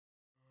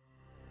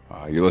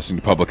You're listening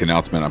to Public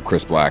Announcement. I'm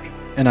Chris Black.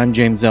 And I'm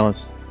James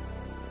Ellis.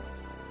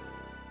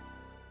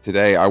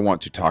 Today, I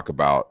want to talk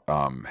about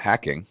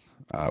hacking,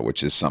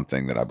 which is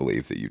something that I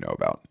believe that you know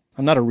about.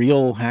 I'm not a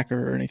real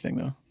hacker or anything,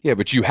 though. Yeah,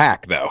 but you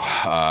hack, though.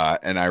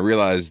 And I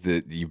realize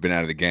that you've been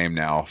out of the game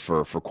now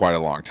for quite a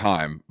long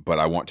time, but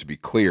I want to be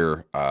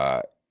clear.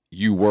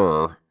 You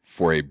were,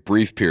 for a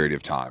brief period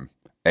of time,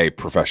 a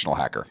professional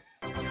hacker.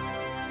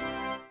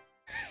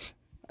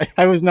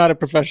 I was not a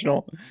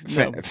professional.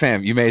 No.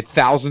 Fam, you made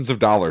thousands of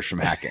dollars from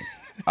hacking.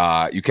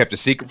 You kept a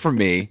secret from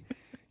me.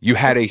 You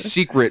had a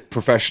secret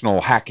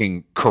professional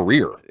hacking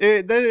career.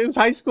 It was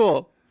high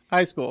school,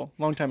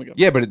 long time ago.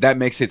 Yeah, but that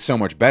makes it so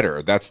much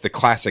better. That's the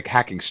classic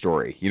hacking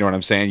story. You know what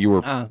I'm saying? You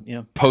were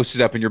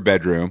posted up in your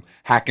bedroom,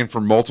 hacking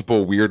from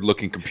multiple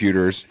weird-looking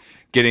computers,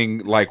 getting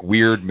like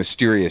weird,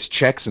 mysterious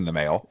checks in the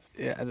mail.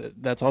 Yeah,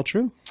 that's all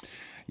true.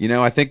 You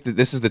know, I think that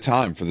this is the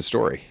time for the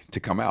story to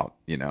come out.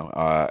 You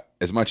know,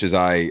 as much as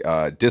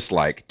I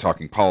dislike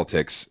talking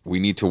politics, we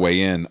need to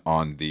weigh in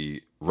on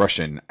the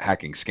Russian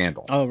hacking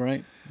scandal. Oh,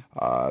 right.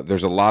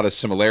 There's a lot of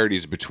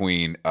similarities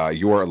between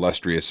your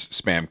illustrious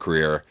spam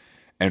career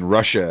and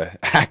Russia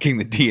hacking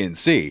the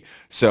DNC.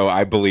 So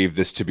I believe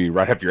this to be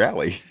right up your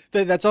alley.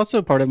 That's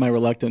also part of my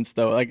reluctance,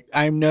 though. Like,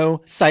 I'm no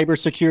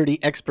cybersecurity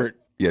expert.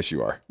 Yes,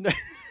 you are.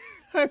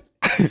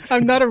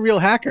 I'm not a real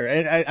hacker.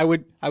 I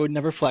would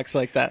never flex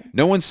like that.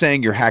 No one's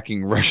saying you're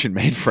hacking Russian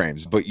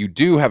mainframes, but you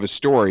do have a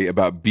story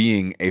about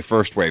being a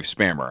first-wave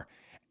spammer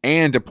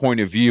and a point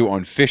of view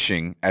on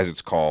phishing, as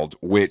it's called,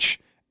 which,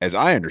 as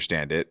I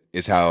understand it,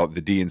 is how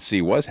the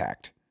DNC was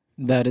hacked.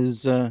 That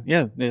is,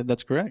 yeah,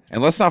 that's correct.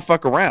 And let's not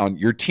fuck around.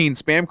 Your teen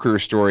spam career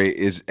story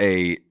is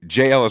a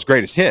J. Ellis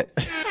greatest hit.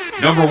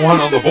 Number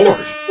one on the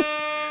board.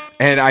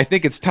 And I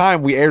think it's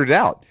time we aired it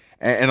out.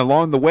 And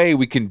along the way,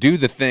 we can do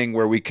the thing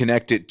where we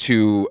connect it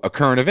to a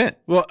current event.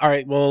 Well, all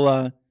right.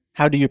 Well,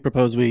 how do you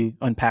propose we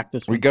unpack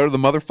this one? We go to the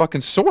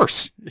motherfucking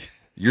source.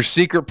 Your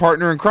secret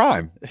partner in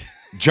crime,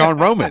 John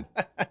Roman.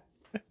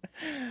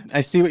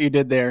 I see what you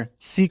did there.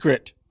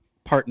 Secret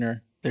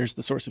partner. There's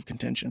the source of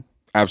contention.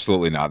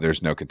 Absolutely not.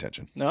 There's no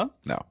contention. No?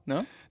 No.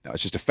 No? No,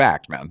 it's just a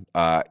fact, man.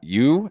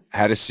 You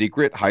had a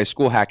secret high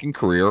school hacking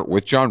career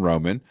with John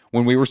Roman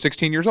when we were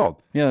 16 years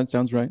old. Yeah, that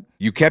sounds right.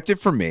 You kept it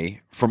from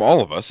me, from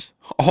all of us,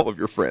 all of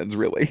your friends,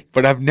 really.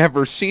 But I've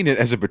never seen it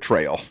as a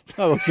betrayal.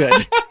 Oh,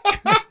 good.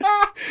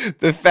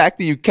 The fact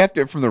that you kept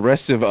it from the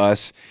rest of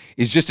us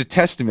is just a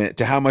testament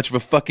to how much of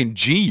a fucking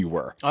G you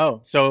were.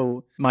 Oh,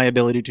 so my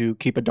ability to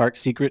keep a dark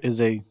secret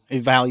is a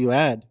value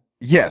add.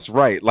 Yes,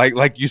 right.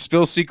 Like you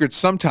spill secrets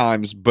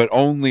sometimes, but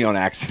only on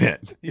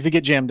accident. If you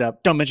get jammed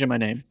up, don't mention my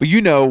name. But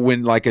you know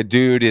when like a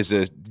dude is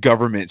a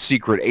government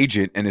secret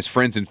agent and his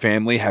friends and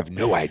family have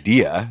no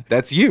idea,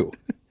 that's you.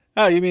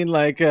 Oh, you mean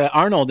like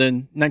Arnold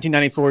in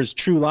 1994's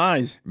True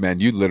Lies? Man,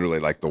 you literally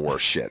like the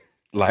worst shit.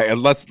 Like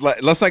let's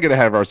not get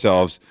ahead of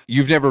ourselves.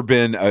 You've never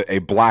been a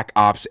black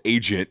ops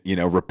agent, you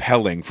know,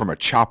 rappelling from a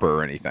chopper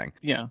or anything.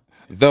 Yeah.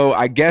 Though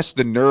I guess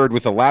the nerd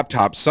with a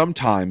laptop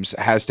sometimes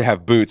has to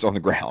have boots on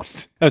the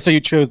ground. Oh, so you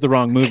chose the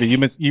wrong movie. You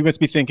must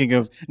be thinking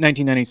of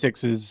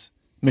 1996's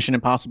Mission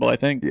Impossible, I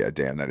think. Yeah,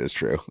 damn, that is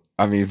true.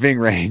 I mean, Ving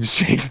Rhames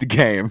changed the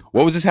game.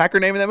 What was his hacker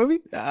name in that movie?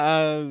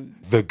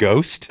 The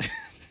Ghost?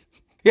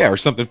 Yeah, or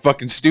something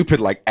fucking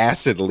stupid like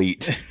Acid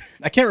Elite.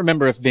 I can't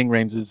remember if Ving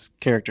Rhames'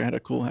 character had a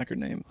cool hacker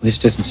name. This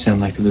doesn't sound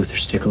like the Luther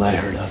Stickle I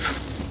heard of.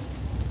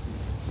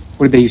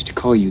 What did they used to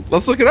call you?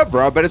 Let's look it up,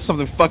 bro. I bet it's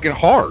something fucking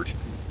hard.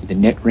 The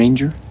Net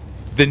Ranger?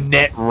 The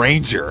Net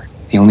Ranger.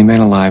 The only man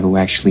alive who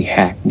actually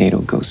hacked NATO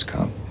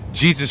GhostCom.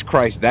 Jesus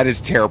Christ, that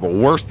is terrible.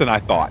 Worse than I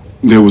thought.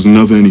 There was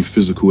never any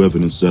physical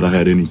evidence that I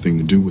had anything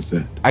to do with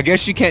that. I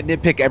guess you can't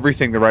nitpick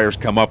everything the writers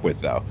come up with,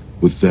 though.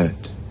 With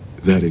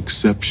that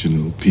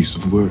exceptional piece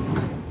of work.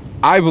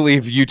 I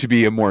believe you to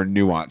be a more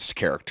nuanced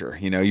character.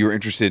 You know, you were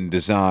interested in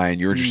design,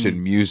 you were interested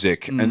in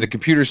music, and the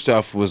computer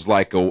stuff was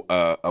like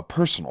a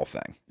personal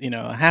thing. You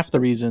know, half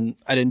the reason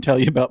I didn't tell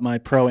you about my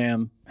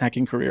pro-am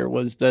hacking career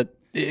was that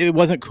it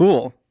wasn't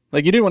cool.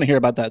 Like, you didn't want to hear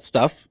about that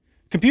stuff.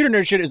 Computer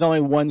nerd shit is only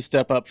one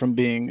step up from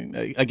being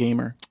a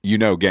gamer. You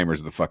know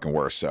gamers are the fucking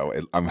worst, so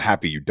I'm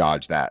happy you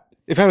dodged that.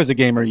 If I was a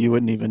gamer, you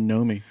wouldn't even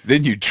know me.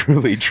 Then you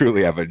truly,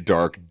 truly have a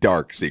dark,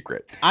 dark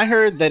secret. I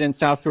heard that in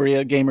South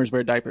Korea, gamers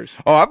wear diapers.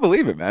 Oh, I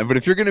believe it, man. But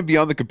if you're going to be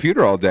on the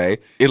computer all day,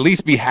 at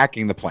least be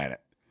hacking the planet.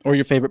 Or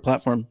your favorite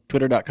platform,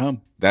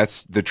 twitter.com.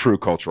 That's the true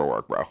cultural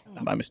work, bro.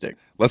 My mistake.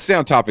 Let's stay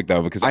on topic,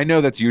 though, because I know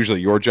that's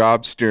usually your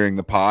job, steering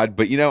the pod.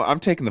 But, you know,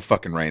 I'm taking the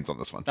fucking reins on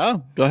this one.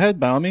 Oh, go ahead,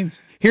 by all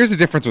means. Here's the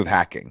difference with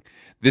hacking.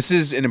 This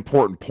is an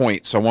important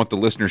point, so I want the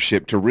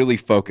listenership to really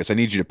focus. I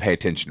need you to pay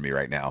attention to me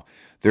right now.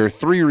 There are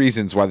 3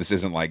 reasons why this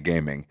isn't like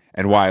gaming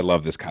and why I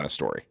love this kind of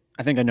story.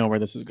 I think I know where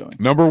this is going.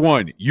 Number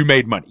 1, you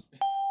made money.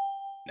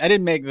 I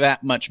didn't make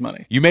that much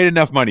money. You made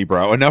enough money,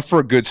 bro. Enough for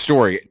a good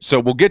story. So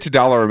we'll get to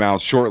dollar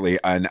amounts shortly,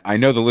 and I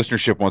know the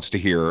listenership wants to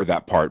hear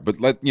that part, but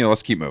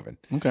let's keep moving.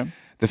 Okay.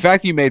 The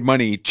fact that you made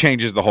money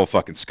changes the whole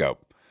fucking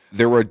scope.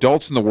 There were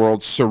adults in the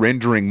world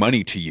surrendering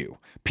money to you.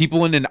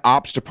 People in an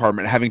ops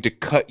department having to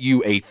cut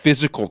you a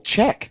physical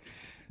check.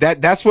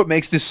 That's what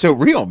makes this so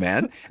real,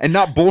 man. And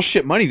not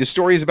bullshit money. The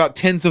story is about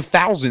tens of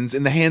thousands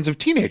in the hands of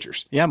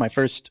teenagers. Yeah, my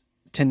first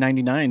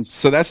 1099s.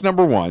 So that's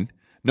number one.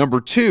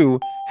 Number two,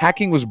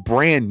 hacking was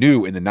brand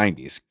new in the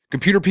 90s.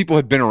 Computer people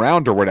had been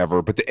around or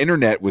whatever, but the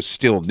internet was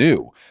still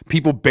new.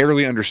 People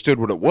barely understood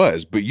what it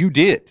was, but you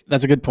did.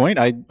 That's a good point.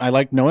 I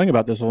like knowing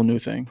about this whole new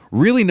thing.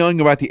 Really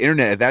knowing about the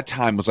internet at that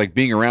time was like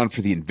being around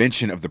for the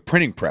invention of the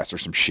printing press or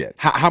some shit.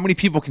 How many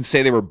people can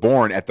say they were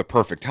born at the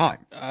perfect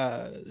time?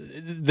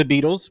 The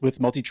Beatles with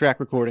multi-track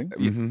recording.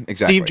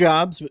 Exactly. Steve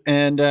Jobs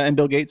and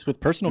Bill Gates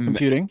with personal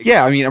computing.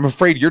 Yeah, I mean, I'm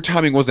afraid your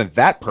timing wasn't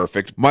that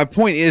perfect. My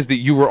point is that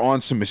you were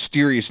on some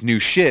mysterious new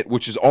shit,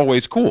 which is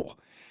always cool.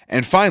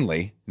 And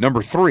finally,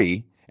 number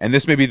three, and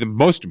this may be the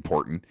most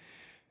important,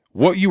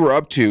 what you were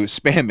up to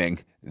spamming,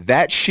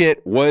 that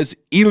shit was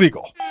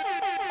illegal.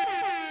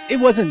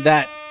 It wasn't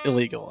that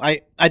illegal.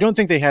 I don't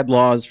think they had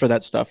laws for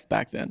that stuff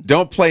back then.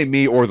 Don't play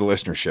me or the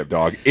listenership,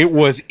 dog. It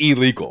was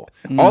illegal.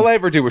 All I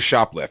ever did was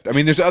shoplift. I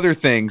mean, there's other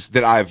things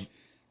that I've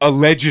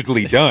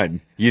allegedly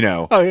done, you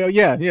know. Oh,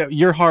 yeah.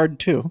 You're hard,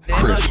 too.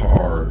 Chris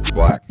Hard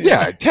Black.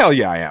 Yeah, hell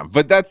yeah I am.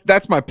 But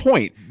that's my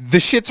point.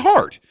 The shit's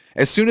hard.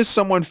 As soon as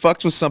someone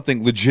fucks with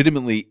something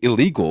legitimately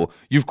illegal,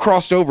 you've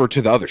crossed over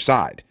to the other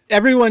side.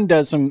 Everyone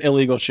does some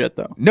illegal shit,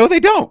 though. No,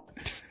 they don't.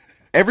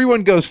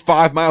 Everyone goes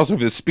 5 miles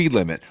over the speed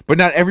limit, but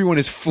not everyone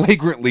is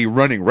flagrantly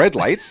running red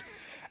lights.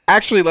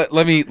 Actually,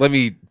 let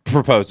me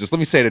propose this. Let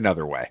me say it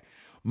another way.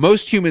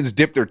 Most humans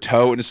dip their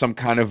toe into some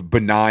kind of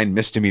benign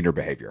misdemeanor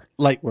behavior.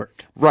 Light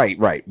work. Right.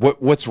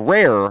 What's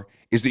rare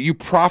is that you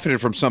profited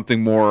from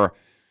something more,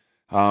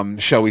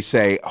 shall we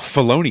say,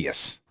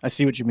 felonious. I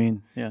see what you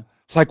mean. Yeah.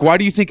 Like, why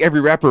do you think every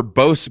rapper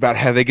boasts about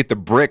how they get the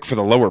brick for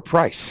the lower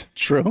price?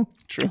 True.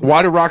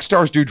 Why do rock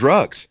stars do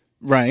drugs?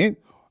 Right.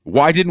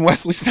 Why didn't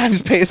Wesley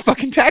Snipes pay his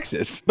fucking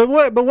taxes? But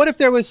what if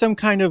there was some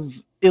kind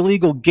of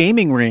illegal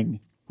gaming ring?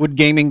 Would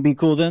gaming be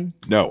cool then?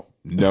 No.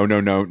 I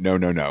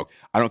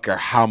don't care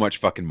how much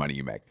fucking money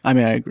you make. I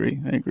mean, I agree,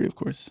 of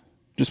course.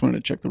 Just wanted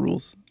to check the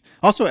rules.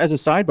 Also, as a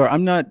sidebar,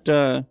 I'm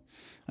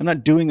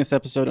not doing this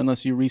episode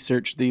unless you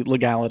research the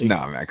legality.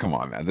 No, man, come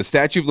on, man. The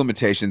statute of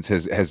limitations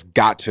has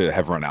got to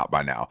have run out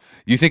by now.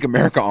 You think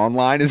America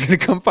Online is going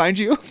to come find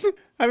you?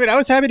 I mean, I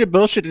was happy to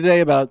bullshit today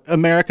about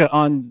America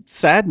on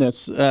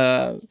sadness.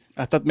 I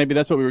thought maybe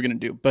that's what we were going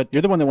to do, but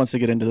you're the one that wants to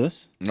get into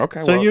this.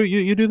 Okay. So well,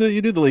 you do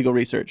the legal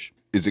research.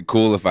 Is it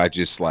cool if I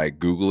just like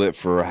Google it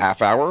for a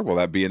half hour? Will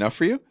that be enough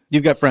for you?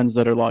 You've got friends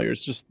that are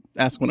lawyers. Just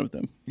ask one of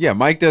them. Yeah,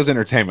 Mike does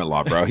entertainment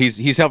law, bro.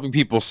 He's helping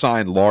people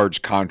sign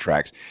large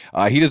contracts.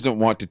 He doesn't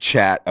want to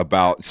chat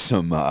about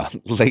some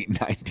late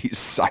 90s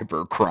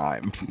cyber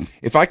crime.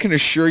 If I can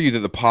assure you that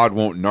the pod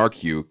won't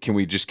narc you, can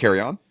we just carry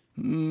on?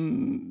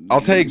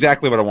 I'll tell you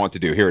exactly what I want to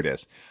do. Here it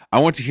is. I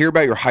want to hear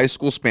about your high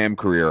school spam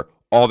career,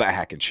 all that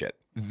hacking shit.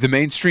 The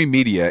mainstream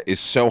media is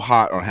so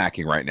hot on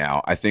hacking right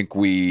now. I think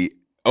we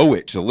owe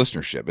it to the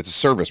listenership. It's a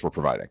service we're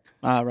providing.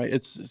 Right.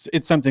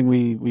 It's something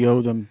we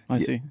owe them. I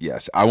see.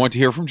 Yes. I want to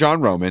hear from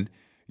John Roman,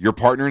 your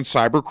partner in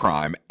cyber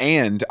crime,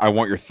 and I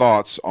want your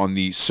thoughts on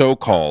the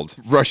so-called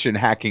Russian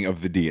hacking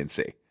of the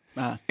DNC.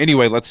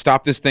 Anyway, let's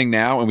stop this thing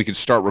now, and we can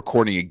start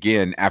recording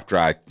again after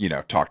I,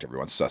 talk to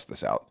everyone, suss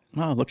this out.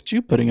 Oh, look at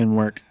you putting in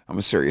work. I'm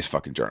a serious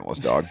fucking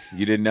journalist, dog.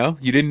 You didn't know?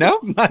 You didn't know?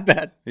 My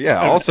bad.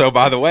 Yeah. Also,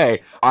 by the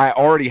way, I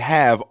already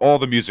have all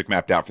the music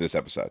mapped out for this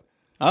episode.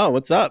 Oh,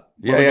 what's up?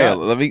 What we Yeah. got?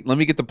 Let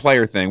me get the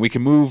player thing. We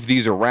can move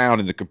these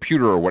around in the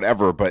computer or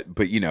whatever, but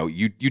you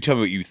tell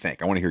me what you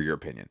think. I want to hear your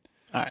opinion.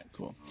 All right,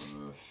 cool.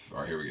 All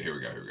right, here we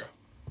go.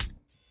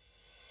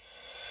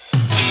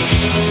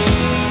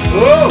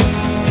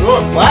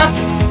 Oh,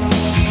 classic.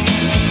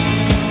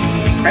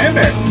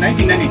 Cranberry,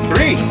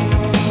 1993.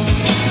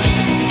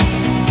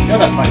 No,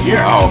 that's my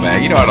year. Oh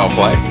man, you know I don't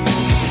play.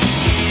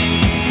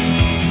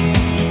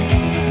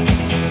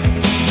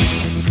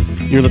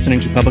 You're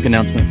listening to Public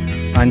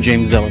Announcement. I'm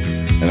James Ellis.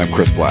 And I'm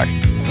Chris Black.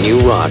 You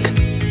rock.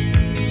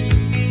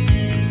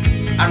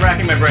 I'm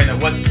racking my brain.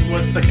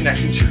 What's the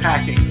connection to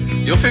hacking?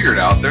 You'll figure it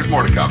out. There's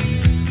more to come.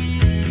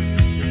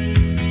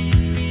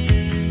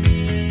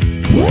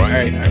 All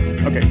right.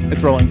 Okay,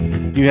 it's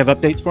rolling. You have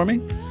updates for me?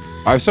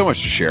 I have so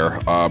much to share,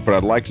 but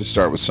I'd like to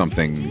start with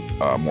something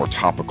more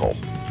topical.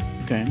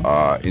 Okay.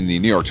 In the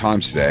New York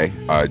Times today,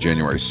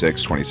 January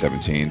 6,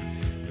 2017,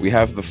 we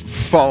have the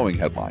following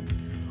headline.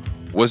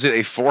 Was it a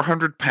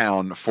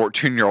 400-pound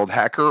 14-year-old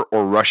hacker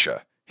or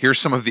Russia? Here's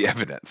some of the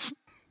evidence.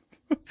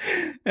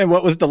 And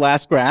what was the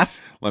last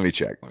graph? Let me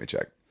check.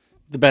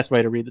 The best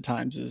way to read the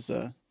Times is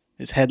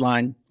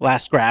headline,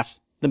 last graph,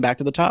 then back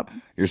to the top.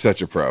 You're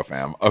such a pro,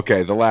 fam.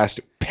 Okay, the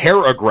last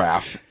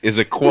paragraph is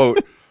a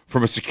quote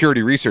from a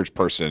security research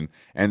person,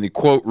 and the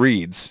quote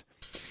reads,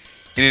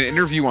 in an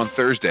interview on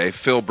Thursday,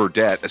 Phil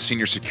Burdett, a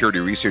senior security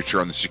researcher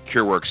on the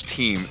SecureWorks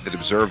team that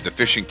observed the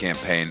phishing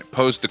campaign,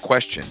 posed the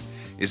question,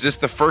 is this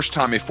the first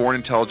time a foreign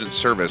intelligence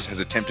service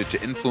has attempted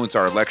to influence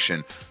our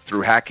election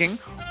through hacking,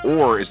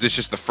 or is this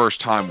just the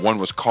first time one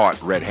was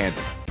caught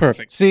red-handed?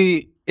 Perfect.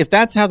 See, if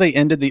that's how they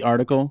ended the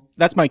article,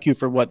 that's my cue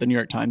for what the New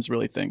York Times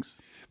really thinks.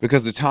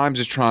 Because the Times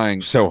is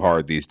trying so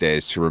hard these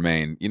days to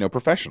remain,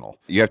 professional.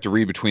 You have to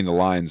read between the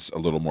lines a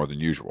little more than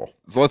usual.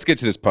 So let's get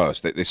to this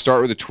post. They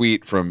start with a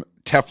tweet from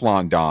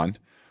Teflon Don,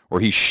 where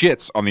he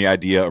shits on the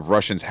idea of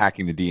Russians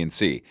hacking the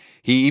DNC.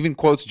 He even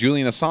quotes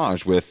Julian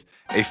Assange with,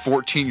 a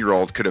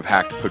 14-year-old could have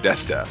hacked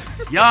Podesta.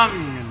 Young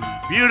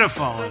and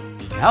beautiful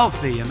and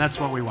healthy, and that's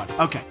what we want.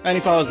 Okay. And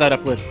he follows that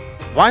up with,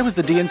 why was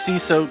the DNC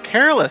so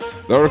careless?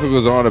 The article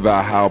goes on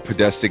about how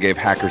Podesta gave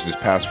hackers his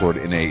password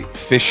in a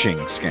phishing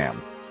scam.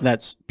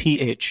 That's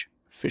PH,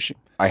 phishing.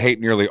 I hate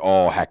nearly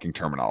all hacking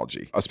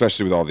terminology,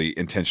 especially with all the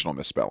intentional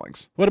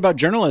misspellings. What about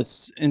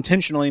journalists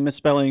intentionally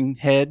misspelling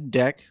head,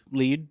 deck,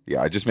 lead?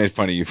 Yeah, I just made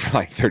fun of you for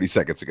like 30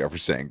 seconds ago for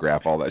saying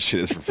graph. All that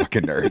shit is for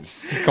fucking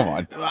nerds. Come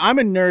on. I'm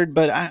a nerd,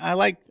 but I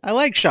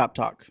like shop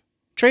talk,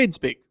 trade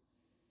speak.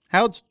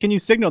 How else can you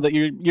signal that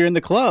you're in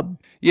the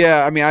club?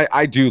 Yeah, I mean,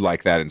 I do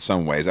like that in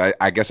some ways.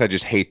 I guess I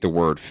just hate the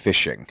word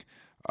phishing.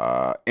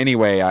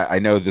 Anyway, I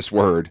know this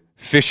word,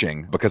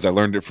 phishing, because I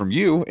learned it from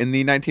you in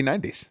the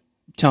 1990s.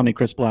 Tell me,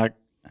 Chris Black,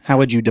 how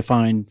would you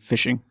define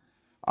phishing?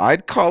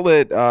 I'd call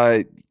it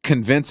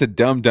convince a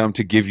dum-dum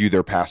to give you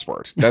their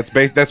password. That's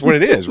what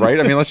it is, right?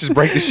 I mean, let's just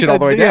break this shit all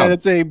the way down. Yeah,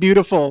 that's a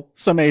beautiful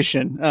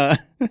summation.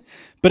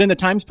 But in the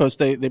Times Post,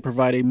 they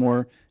provide a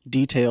more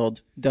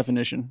detailed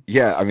definition.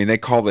 Yeah, I mean, they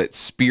call it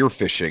spear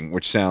phishing,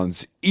 which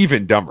sounds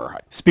even dumber.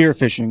 Spear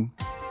phishing,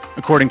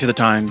 according to the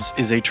Times,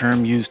 is a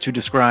term used to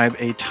describe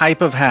a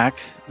type of hack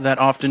that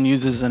often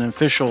uses an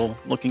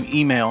official-looking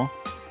email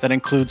that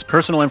includes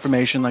personal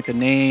information like a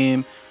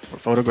name or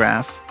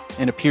photograph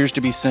and appears to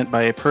be sent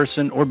by a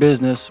person or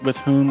business with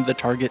whom the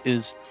target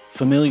is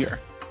familiar.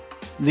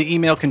 The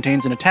email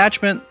contains an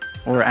attachment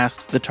or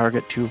asks the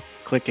target to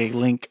click a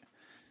link.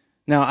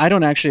 Now, I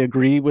don't actually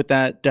agree with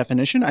that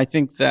definition. I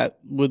think that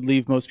would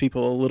leave most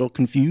people a little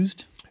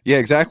confused. Yeah,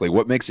 exactly.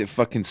 What makes it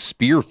fucking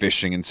spear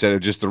phishing instead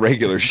of just the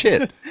regular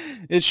shit?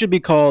 It should be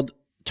called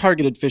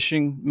targeted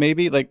phishing,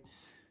 maybe. Like,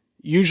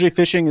 usually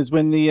phishing is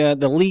when the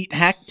elite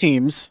hack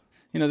teams,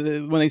 when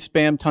they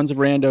spam tons of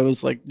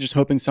randos, like just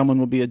hoping someone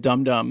will be a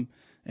dum-dum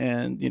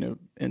and,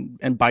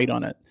 and bite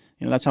on it.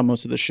 That's how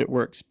most of this shit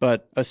works.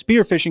 But a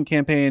spear phishing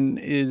campaign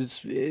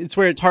it's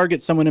where it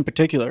targets someone in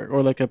particular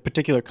or like a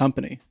particular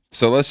company.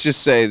 So let's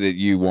just say that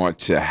you want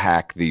to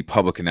hack the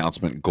Public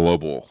Announcement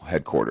Global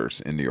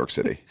headquarters in New York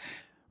City.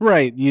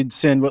 Right. You'd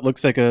send what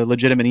looks like a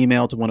legitimate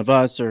email to one of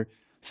us or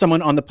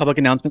someone on the Public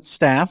Announcement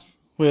staff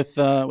with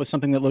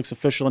something that looks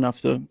official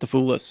enough to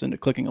fool us into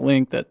clicking a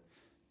link that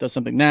does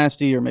something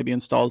nasty or maybe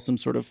installs some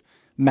sort of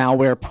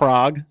malware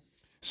prog.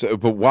 So,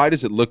 but why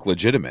does it look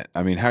legitimate?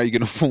 I mean, how are you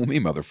going to fool me,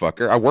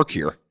 motherfucker? I work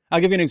here.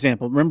 I'll give you an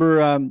example. Do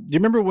you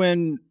remember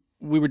when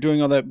we were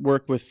doing all that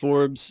work with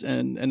Forbes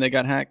and they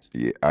got hacked?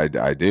 Yeah,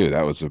 I do.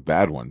 That was a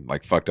bad one.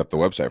 Like, fucked up the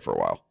website for a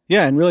while.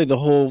 Yeah, and really the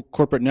whole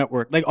corporate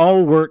network, like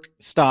all work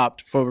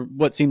stopped for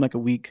what seemed like a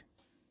week.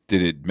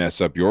 Did it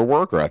mess up your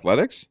work or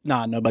athletics?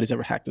 Nah, nobody's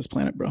ever hacked this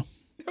planet, bro.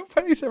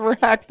 Nobody's ever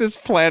hacked this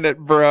planet,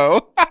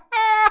 bro.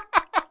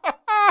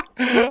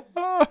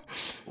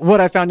 What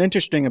I found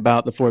interesting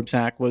about the Forbes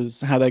hack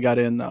was how they got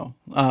in, though.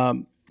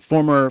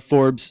 Former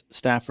Forbes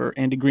staffer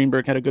Andy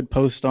Greenberg had a good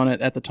post on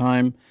it at the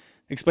time,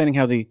 explaining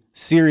how the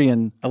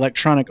Syrian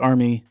Electronic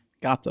Army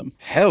got them.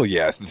 Hell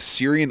yes, the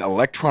Syrian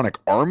Electronic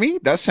Army?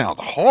 That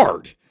sounds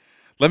hard.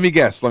 Let me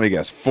guess.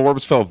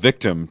 Forbes fell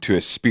victim to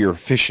a spear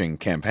phishing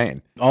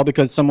campaign. All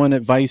because someone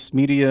at Vice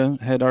Media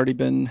had already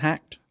been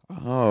hacked.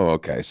 Oh,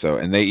 okay.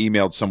 And they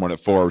emailed someone at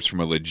Forbes from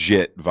a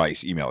legit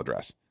Vice email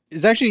address.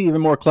 It's actually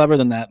even more clever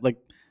than that. Like,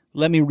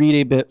 let me read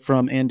a bit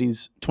from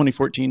Andy's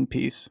 2014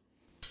 piece.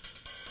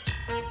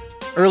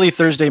 Early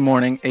Thursday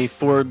morning, a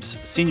Forbes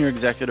senior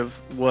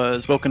executive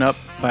was woken up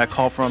by a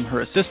call from her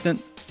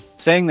assistant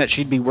saying that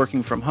she'd be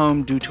working from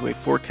home due to a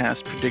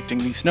forecast predicting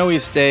the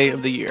snowiest day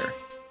of the year.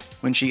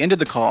 When she ended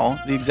the call,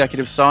 the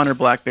executive saw on her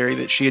BlackBerry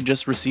that she had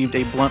just received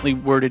a bluntly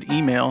worded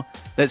email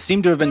that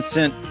seemed to have been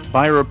sent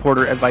by a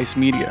reporter at Vice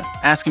Media,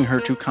 asking her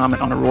to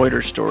comment on a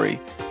Reuters story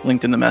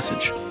linked in the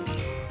message.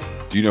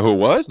 Do you know who it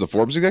was? The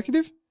Forbes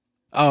executive?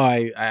 Oh,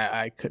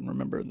 I couldn't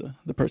remember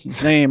the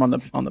person's name on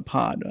the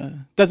pod.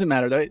 Doesn't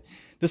matter though.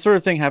 This sort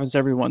of thing happens to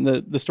everyone.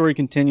 The story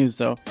continues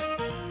though.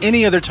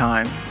 Any other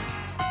time,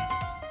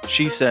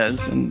 she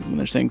says, and when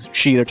they're saying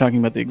she, they're talking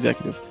about the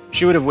executive.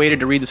 She would have waited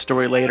to read the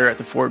story later at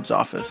the Forbes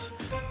office,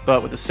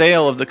 but with the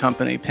sale of the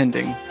company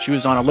pending, she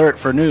was on alert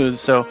for news.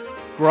 So,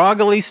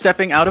 groggily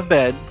stepping out of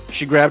bed,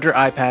 she grabbed her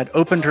iPad,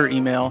 opened her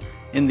email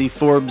in the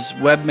Forbes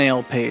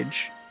webmail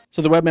page.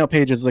 So the webmail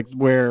page is like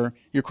where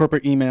your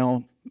corporate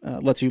email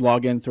lets you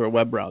log in through a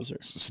web browser.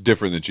 It's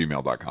different than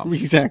gmail.com.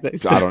 Exactly.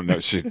 I don't know.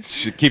 She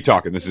keep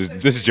talking. This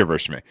is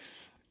gibberish to me.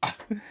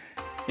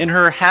 In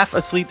her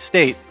half-asleep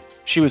state,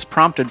 she was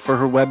prompted for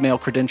her webmail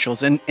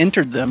credentials and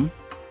entered them,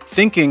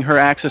 thinking her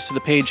access to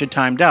the page had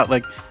timed out.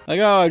 Like,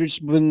 oh, I've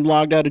just been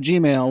logged out of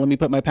Gmail. Let me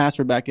put my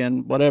password back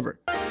in, whatever.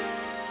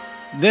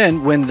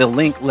 Then, when the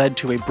link led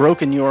to a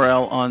broken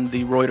URL on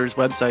the Reuters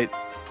website,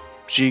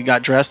 she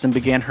got dressed and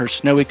began her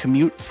snowy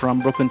commute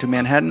from Brooklyn to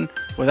Manhattan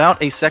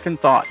without a second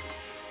thought.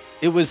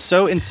 It was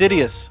so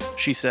insidious,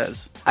 she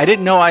says. I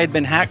didn't know I had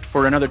been hacked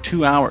for another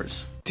 2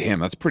 hours. Damn,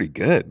 that's pretty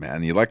good,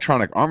 man. The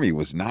Electronic Army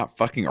was not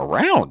fucking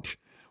around.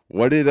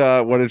 What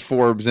did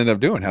Forbes end up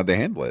doing? How'd they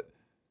handle it?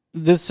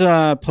 This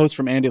post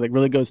from Andy like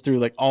really goes through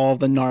like all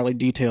the gnarly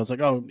details.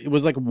 Like, oh, it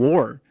was like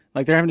war.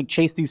 Like they're having to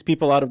chase these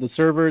people out of the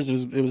servers.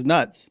 It was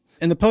nuts.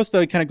 In the post, though,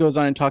 he kind of goes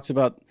on and talks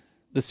about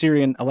the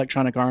Syrian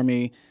Electronic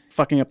Army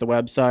fucking up the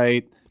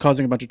website,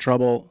 causing a bunch of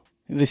trouble.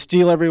 They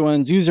steal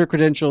everyone's user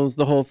credentials,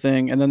 the whole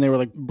thing, and then they were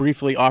like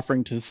briefly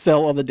offering to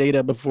sell all the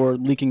data before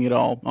leaking it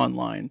all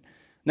online.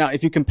 Now,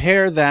 if you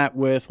compare that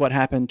with what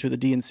happened to the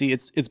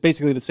DNC, it's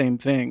basically the same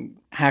thing.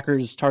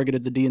 Hackers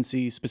targeted the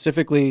DNC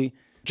specifically,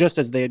 just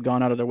as they had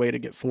gone out of their way to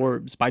get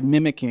Forbes by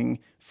mimicking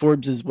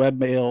Forbes's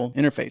webmail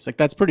interface. Like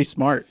that's pretty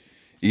smart.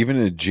 Even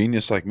a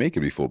genius like me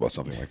could be fooled by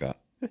something like that.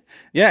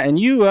 Yeah, and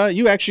you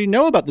actually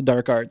know about the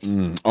dark arts.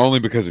 Only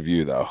because of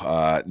you,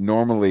 though.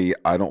 Normally,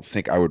 I don't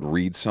think I would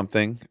read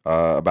something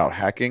about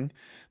hacking.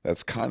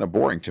 That's kind of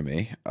boring to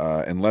me,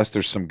 unless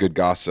there's some good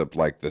gossip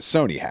like the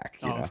Sony hack.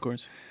 You know? Of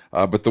course.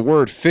 But the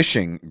word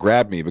phishing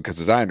grabbed me because,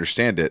 as I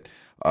understand it,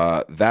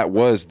 that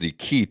was the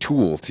key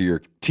tool to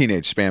your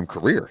teenage spam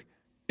career.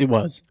 It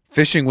was.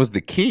 Phishing was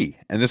the key,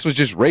 and this was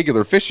just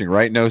regular phishing,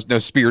 right? No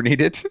spear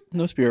needed.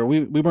 No spear.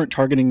 We weren't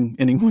targeting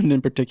anyone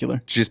in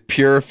particular. Just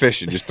pure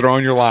phishing, just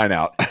throwing your line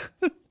out.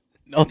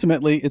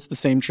 Ultimately, it's the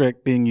same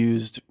trick being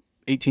used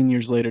 18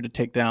 years later to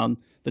take down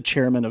the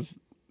chairman of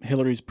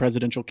Hillary's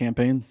presidential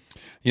campaign.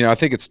 You know, I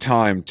think it's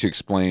time to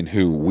explain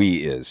who we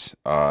is.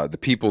 The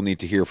people need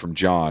to hear from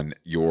John,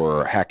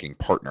 your hacking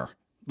partner.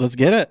 Let's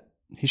get it.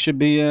 He should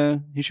be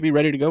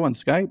ready to go on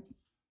Skype.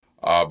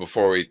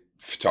 Before we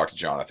talk to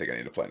John, I think I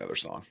need to play another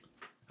song.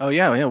 Oh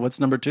yeah. What's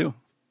number 2?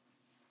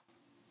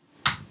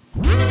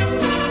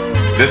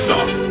 This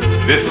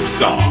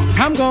song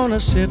I'm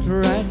gonna sit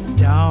right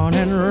down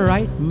and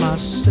write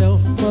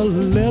myself a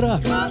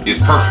letter is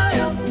perfect.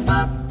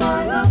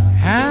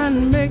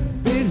 and make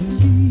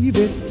believe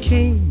it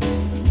came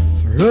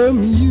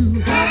from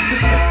you.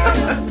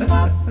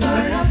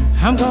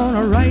 I'm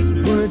gonna write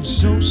words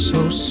so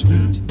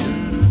sweet,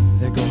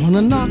 they're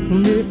gonna knock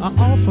me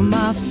off of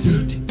my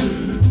feet.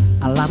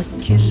 A lot of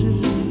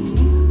kisses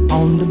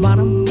on the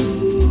bottom,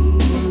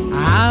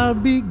 I'll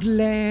be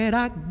glad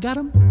I got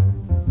 'em.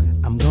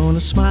 I'm gonna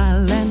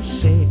smile and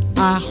say,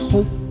 I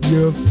hope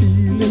you're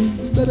feeling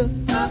better.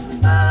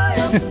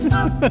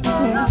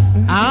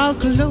 I'll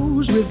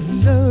close with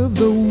love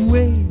the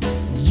way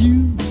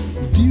you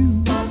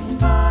do.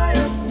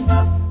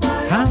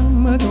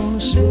 I'm gonna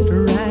sit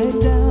right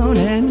down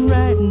and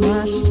write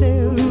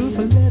myself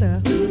a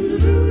letter.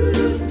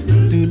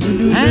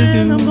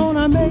 And I'm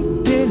gonna make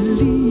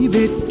believe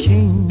it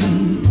came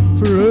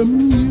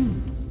from you.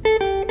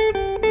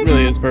 It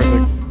really is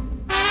perfect.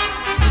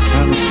 I'm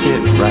gonna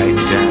sit right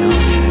down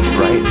and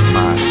write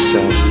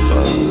myself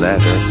a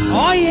letter.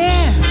 Oh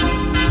yeah!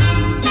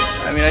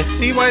 I mean, I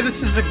see why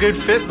this is a good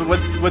fit, but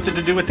what's it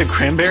to do with the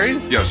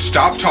cranberries? Yo,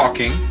 stop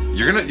talking.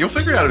 You'll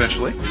figure it out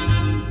eventually.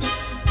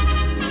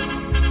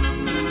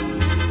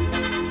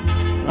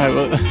 All right,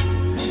 well,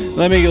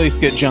 let me at least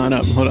get John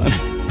up. Hold on.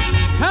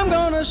 I'm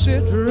gonna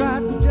sit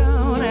right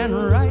down and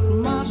write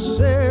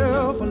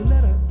myself a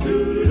letter.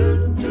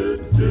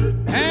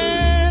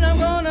 And I'm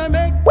gonna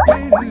make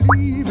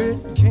believe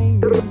it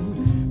came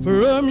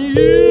from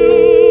you.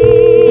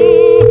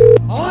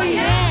 Oh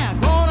yeah,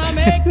 gonna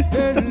make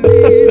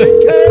believe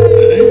it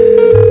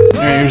came.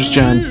 All right, here's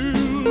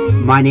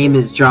John. My name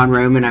is John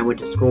Roman. I went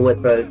to school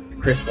with both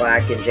Chris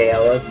Black and Jay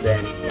Ellis,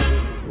 and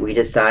we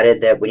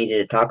decided that we needed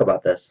to talk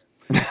about this.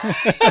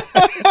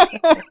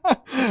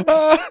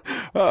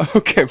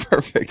 Okay,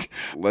 perfect.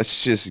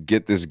 Let's just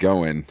get this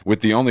going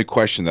with the only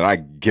question that I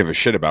give a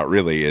shit about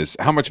really is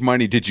how much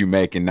money did you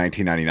make in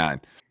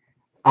 1999?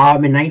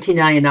 In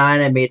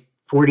 1999, I made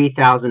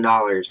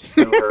 $40,000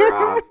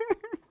 over,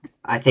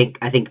 I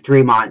think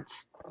 3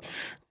 months.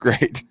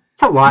 Great.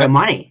 It's a lot of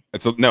money.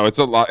 It's a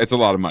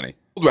lot of money.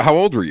 How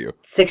old were you?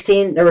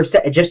 16 or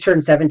just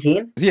turned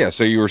 17. Yeah,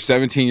 so you were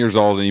 17 years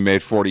old and you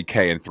made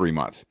 $40K in 3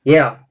 months.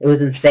 Yeah, it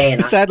was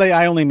insane. Sadly,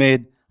 I only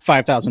made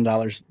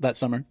 $5,000 that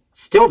summer.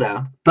 Still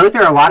though, both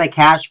are a lot of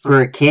cash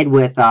for a kid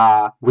with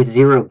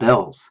zero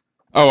bills.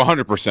 Oh,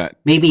 100%.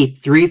 Maybe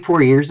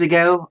 3-4 years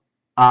ago,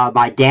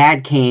 my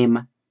dad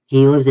came.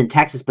 He lives in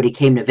Texas, but he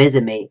came to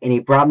visit me, and he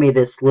brought me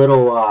this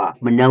little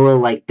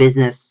manila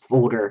business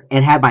folder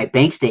and had my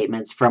bank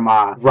statements from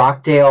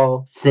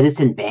Rockdale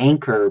Citizen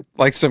Bank, or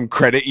Like some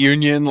credit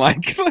union,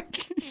 like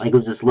it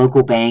was this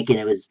local bank, and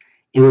it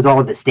was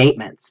all the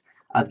statements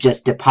of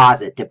just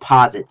deposit.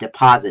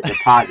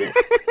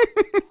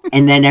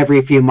 And then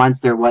every few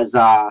months there was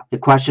the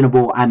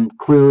questionable, I'm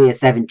clearly a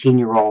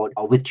 17-year-old,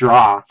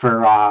 withdraw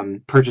for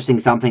purchasing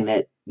something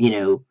that,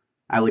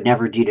 I would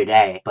never do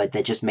today, but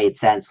that just made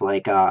sense,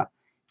 like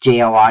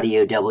JL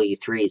Audio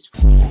W3s,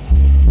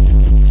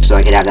 so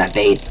I could have that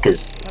bass,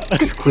 because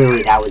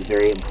clearly that was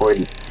very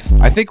important.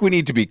 I think we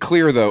need to be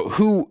clear, though,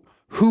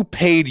 who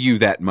paid you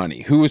that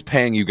money? Who was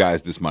paying you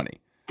guys this money?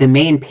 The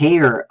main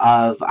payer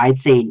of, I'd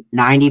say,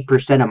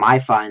 90% of my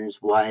funds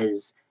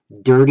was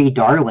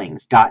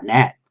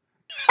dirtydarlings.net.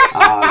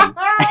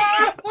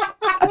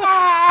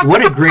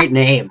 What a great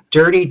name.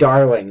 Dirty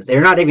Darlings.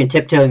 They're not even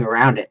tiptoeing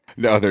around it.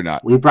 No, they're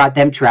not. We brought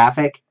them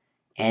traffic,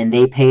 and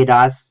they paid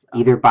us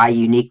either by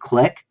unique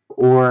click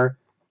or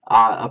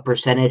a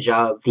percentage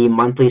of the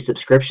monthly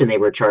subscription they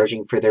were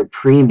charging for their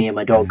premium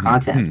adult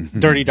content.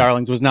 Dirty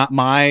Darlings was not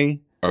my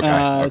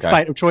Okay.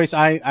 site of choice.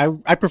 I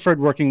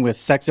preferred working with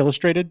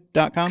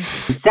sexillustrated.com.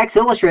 Sex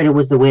Illustrated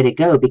was the way to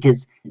go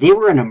because they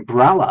were an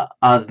umbrella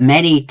of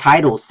many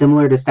titles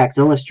similar to Sex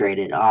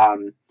Illustrated.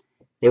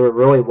 They were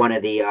really one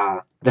of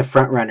the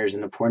front runners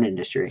in the porn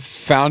industry.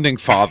 Founding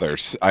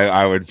fathers.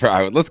 I would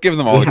let's give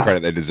them all the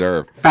credit they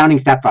deserve. Founding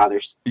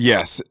stepfathers.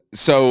 Yes.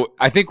 So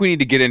I think we need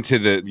to get into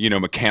the,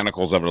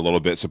 mechanicals of it a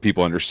little bit so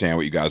people understand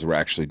what you guys were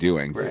actually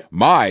doing. Right.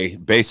 My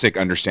basic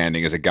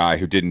understanding as a guy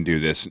who didn't do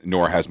this,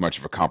 nor has much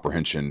of a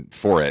comprehension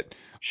for it,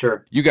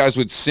 Sure. you guys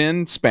would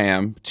send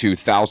spam to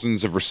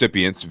thousands of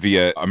recipients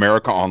via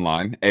America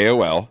Online,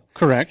 AOL,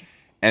 Correct.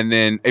 and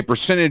then a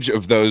percentage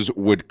of those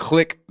would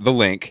click the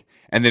link,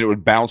 and then it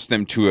would bounce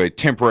them to a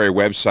temporary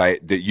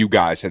website that you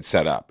guys had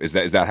set up. Is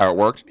that how it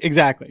worked?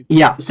 Exactly.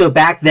 Yeah. So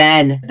back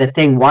then, the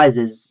thing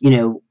is,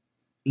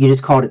 you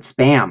just called it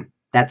spam.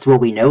 That's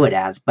what we know it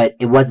as. But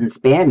it wasn't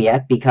spam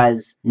yet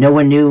because no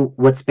one knew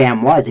what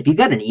spam was. If you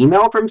got an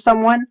email from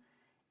someone,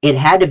 it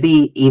had to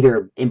be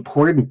either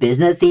important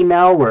business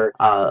email or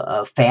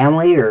a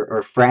family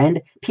or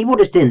friend. People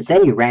just didn't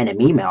send you random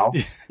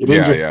emails. You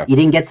didn't you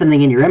didn't get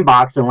something in your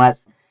inbox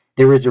unless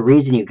there was a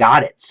reason you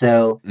got it.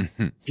 So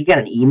if you got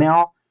an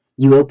email,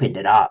 you opened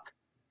it up.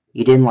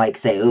 You didn't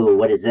say, "Oh,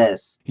 what is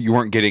this?" You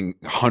weren't getting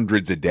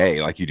hundreds a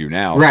day like you do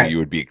now, Right. so you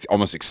would be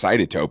almost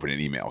excited to open an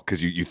email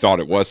because you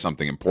thought it was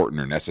something important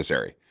or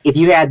necessary. If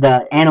you had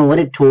the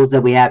analytic tools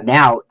that we have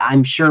now,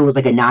 I'm sure it was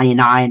like a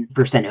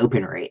 99%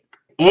 open rate.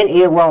 And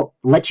AOL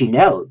let you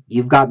know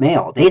you've got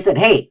mail. They said,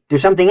 "Hey,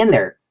 there's something in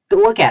there. Go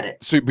look at it."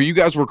 So, but you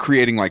guys were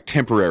creating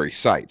temporary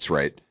sites,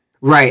 right?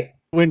 Right.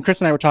 When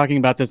Chris and I were talking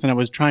about this and I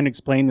was trying to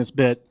explain this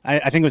bit,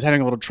 I think I was having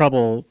a little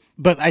trouble.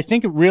 But I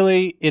think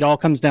really it all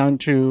comes down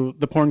to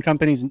the porn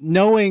companies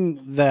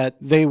knowing that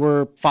they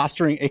were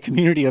fostering a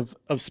community of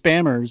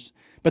spammers,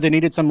 but they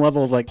needed some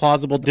level of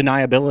plausible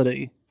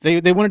deniability.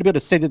 They wanted to be able to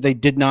say that they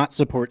did not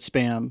support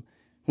spam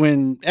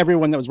when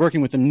everyone that was working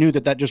with them knew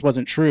that that just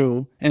wasn't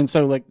true. And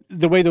so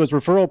the way those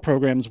referral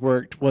programs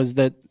worked was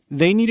that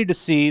they needed to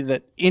see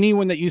that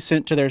anyone that you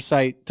sent to their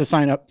site to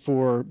sign up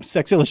for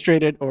Sex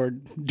Illustrated or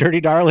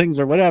Dirty Darlings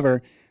or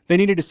whatever, they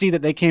needed to see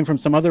that they came from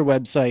some other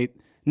website,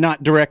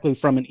 not directly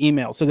from an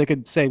email. So they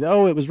could say,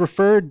 "Oh, it was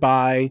referred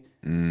by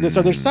this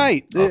other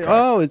site. Okay.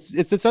 Oh, it's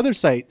this other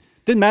site."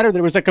 Didn't matter.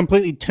 There was a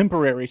completely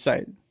temporary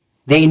site.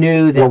 They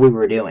knew what we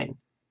were doing,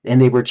 and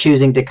they were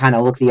choosing to kind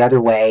of look the other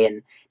way,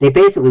 and they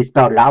basically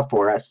spelled it out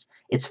for us.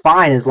 It's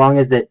fine as long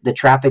as the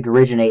traffic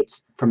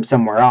originates from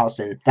somewhere else,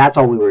 and that's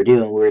all we were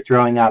doing. We were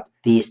throwing up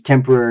these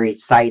temporary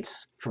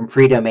sites from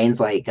free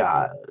domains like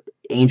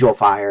Angel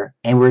Fire,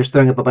 and we were just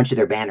throwing up a bunch of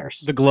their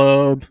banners. The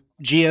Globe,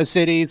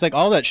 GeoCities,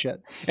 all that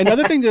shit.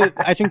 Another thing that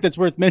I think that's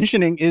worth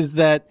mentioning is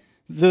that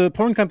the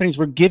porn companies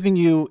were giving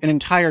you an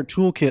entire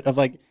toolkit of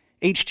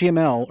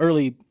HTML,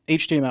 early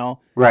HTML,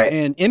 Right.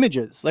 and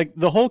images.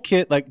 The whole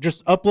kit,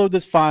 just upload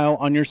this file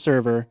on your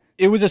server.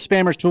 It was a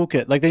spammer's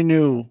toolkit. They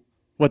knew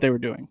what they were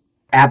doing.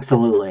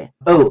 Absolutely.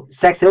 Oh,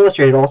 Sex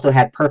Illustrated also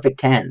had Perfect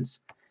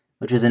Tens,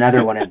 which was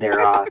another one of their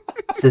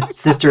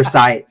sister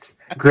sites.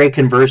 Great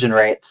conversion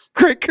rates.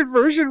 Great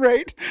conversion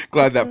rate.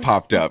 Glad that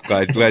popped up.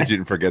 Glad you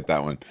didn't forget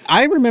that one.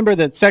 I remember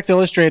that Sex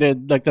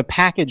Illustrated, the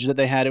package that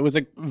they had, it was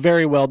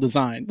very well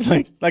designed.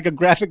 Like a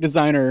graphic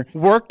designer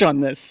worked on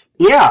this.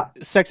 Yeah.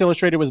 Sex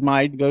Illustrated was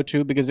my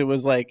go-to because it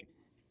was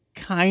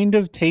kind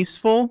of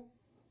tasteful.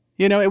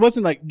 It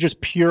wasn't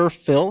just pure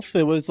filth.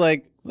 It was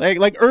like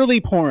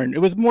early porn. It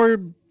was more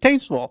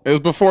tasteful. It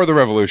was before the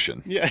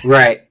revolution. Yeah.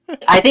 Right.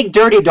 I think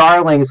Dirty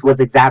Darlings was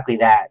exactly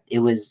that. It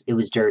was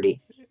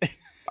dirty.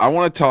 I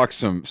want to talk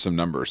some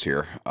numbers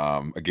here.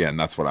 Again,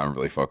 that's what I'm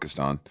really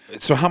focused on.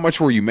 So how much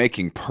were you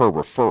making per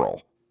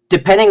referral?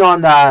 Depending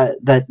on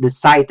the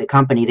site, the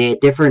company, they had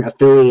different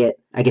affiliate,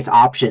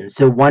 options.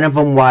 So one of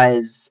them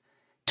was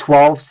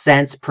 12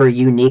 cents per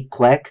unique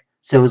click.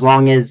 So as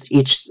long as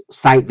each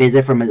site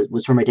visit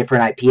was from a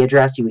different IP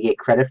address, you would get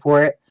credit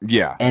for it.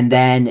 Yeah. And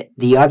then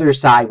the other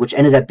side, which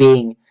ended up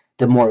being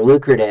the more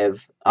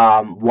lucrative,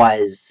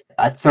 was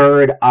a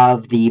third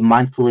of the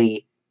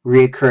monthly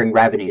reoccurring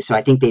revenue. So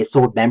I think they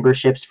sold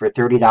memberships for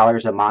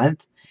 $30 a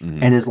month.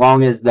 Mm-hmm. And as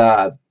long as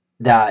the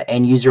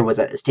end user was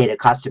a stated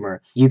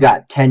customer, you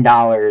got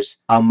 $10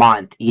 a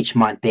month each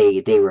month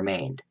they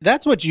remained.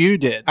 That's what you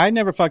did. I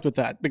never fucked with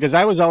that because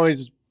I was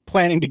always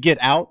planning to get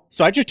out.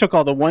 So I just took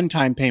all the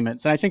one-time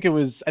payments. And I think it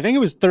was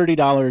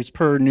 $30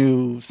 per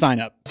new sign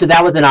up. So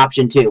that was an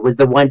option too. Was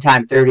the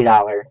one-time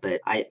 $30,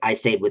 but I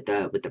stayed with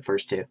the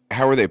first two.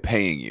 How are they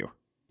paying you?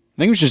 I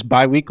think it was just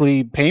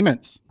bi-weekly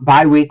payments.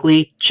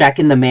 Bi-weekly, check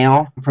in the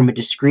mail from a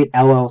discrete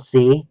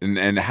LLC.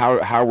 And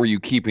how were you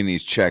keeping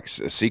these checks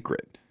a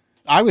secret?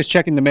 I was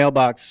checking the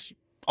mailbox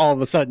all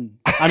of a sudden.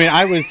 I mean,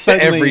 I was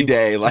suddenly Every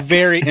day, like-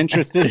 very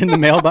interested in the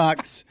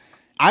mailbox.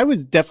 I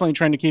was definitely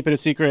trying to keep it a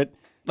secret.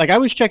 Like, I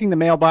was checking the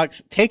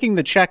mailbox, taking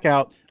the check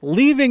out,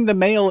 leaving the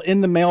mail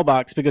in the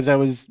mailbox because I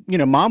was,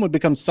 mom would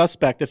become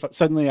suspect if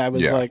suddenly I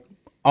was like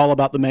all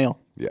about the mail.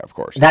 Yeah, of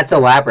course. That's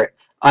elaborate.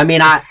 I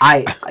mean,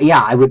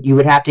 you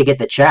would have to get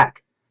the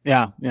check.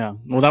 Yeah.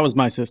 Well, that was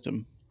my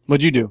system.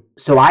 What'd you do?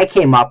 So I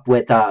came up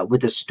with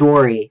a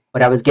story,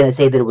 but I was going to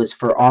say that it was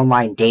for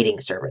online dating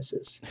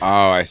services. Oh,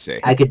 I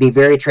see. I could be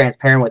very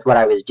transparent with what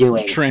I was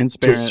doing to a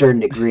Transparent. certain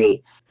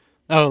degree.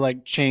 Oh,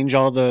 like change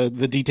all the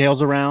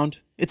details around?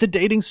 It's a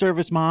dating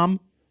service, Mom.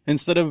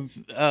 Instead of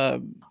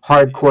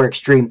Hardcore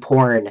extreme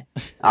porn,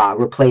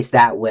 replace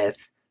that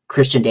with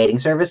Christian dating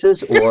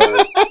services or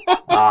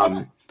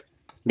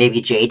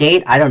maybe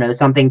J-Date. I don't know,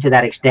 something to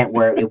that extent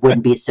where it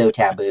wouldn't be so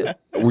taboo.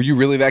 Were you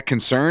really that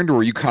concerned, or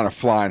were you kind of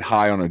flying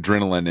high on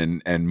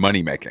adrenaline and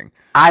money making?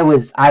 I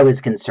was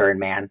concerned,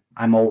 man.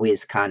 I'm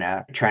always kind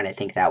of trying to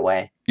think that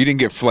way. You didn't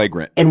get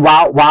flagrant. And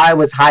while I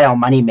was high on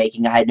money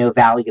making, I had no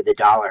value of the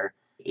dollar.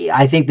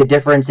 I think the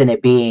difference in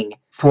it being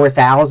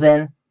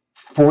 4,000,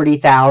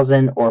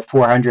 40,000, or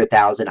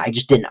 400,000, I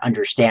just didn't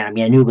understand. I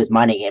mean, I knew it was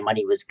money and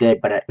money was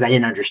good, but I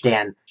didn't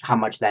understand how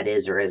much that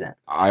is or isn't.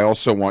 I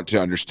also want to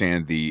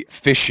understand the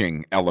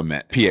phishing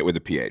element, P with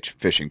a PH,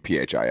 phishing,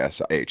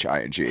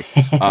 PHISHING,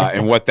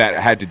 and what that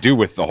had to do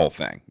with the whole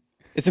thing.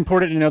 It's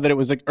important to know that it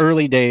was like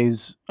early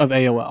days of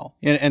AOL,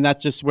 and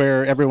that's just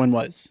where everyone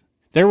was.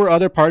 There were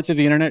other parts of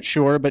the internet,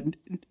 sure, but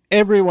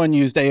everyone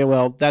used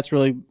AOL. That's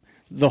really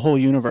the whole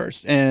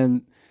universe.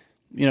 And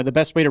the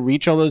best way to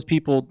reach all those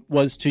people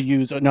was to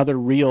use another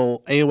real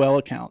AOL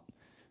account.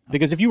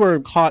 Because if you were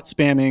caught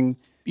spamming,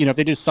 if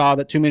they just saw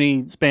that too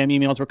many spam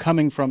emails were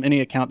coming from any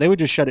account, they would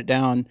just shut it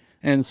down.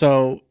 And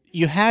so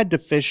you had to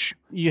fish,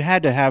 you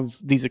had to have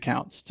these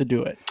accounts to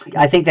do it.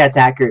 I think that's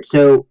accurate.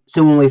 So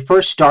when we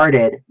first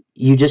started,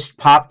 you just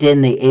popped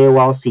in the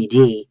AOL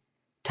CD,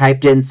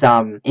 typed in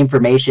some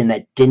information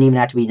that didn't even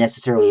have to be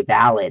necessarily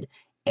valid,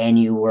 and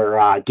you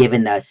were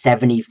given the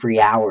 70 free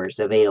hours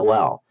of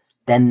AOL.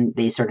 Then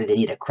they started to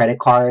need a credit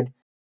card.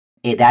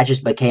 That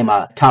just became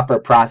a tougher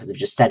process of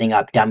just setting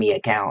up dummy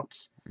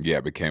accounts. Yeah,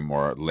 it became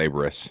more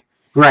laborious.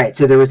 Right.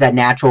 So there was that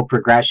natural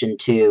progression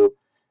to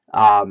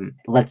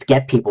let's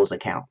get people's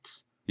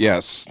accounts.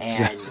 Yes.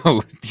 And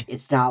So,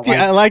 it's not See,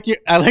 like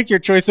I like your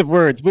choice of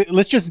words. But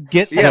let's just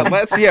get yeah,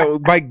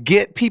 them. by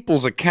get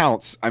people's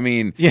accounts, I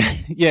mean,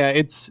 Yeah,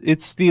 it's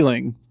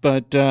stealing,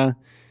 but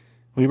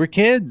we were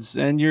kids,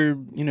 and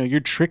you're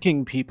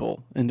tricking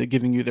people into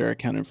giving you their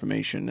account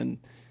information, and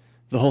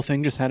the whole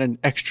thing just had an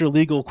extra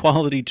legal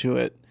quality to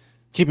it.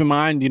 Keep in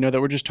mind,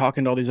 that we're just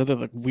talking to all these other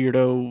like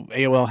weirdo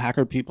AOL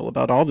hacker people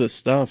about all this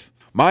stuff.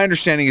 my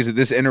understanding is that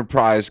this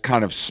enterprise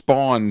kind of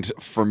spawned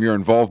from your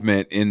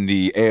involvement in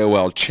the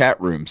AOL chat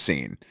room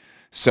scene.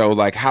 So,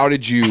 like, how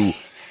did you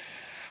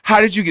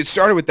get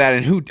started with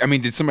that?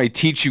 And did somebody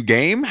teach you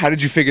game? How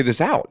did you figure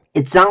this out?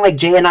 it's not like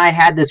Jay and I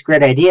had this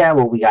great idea.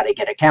 Well, we got to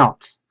get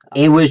accounts.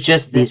 It was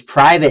just these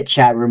private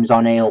chat rooms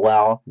on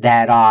AOL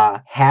that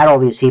had all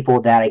these people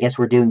that I guess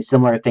were doing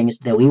similar things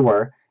that we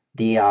were.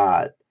 The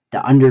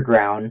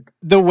underground.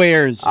 The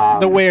wares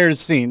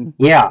scene.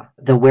 Yeah,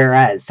 the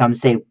whereas.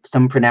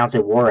 Some pronounce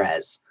it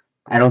Juarez.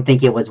 I don't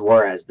think it was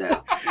Juarez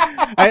though.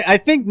 I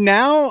think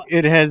now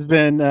it has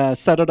been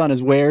settled on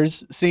as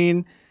wares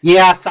scene,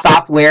 Yeah,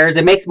 softwares.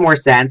 It makes more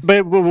sense.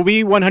 but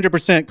we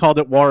 100% called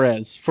it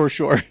Juarez for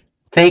sure.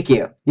 Thank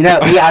you. Yeah,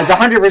 it's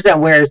 100%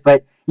 Juarez,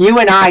 but you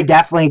and I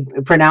definitely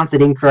pronounce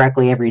it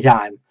incorrectly every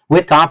time.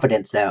 With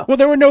confidence, though. Well,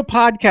 there were no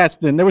podcasts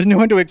then. There was no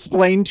one to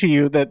explain to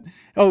you that,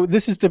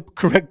 this is the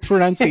correct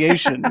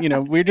pronunciation.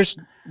 We're just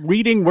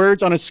reading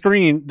words on a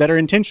screen that are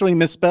intentionally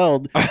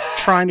misspelled,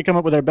 trying to come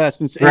up with our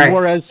best. And Right.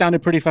 Juarez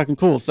sounded pretty fucking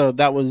cool. So I think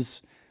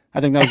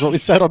that was what we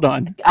settled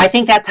on. I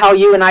think that's how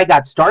you and I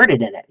got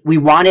started in it. We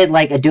wanted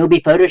like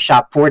Adobe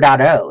Photoshop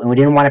 4.0, and we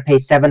didn't want to pay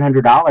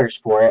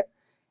 $700 for it.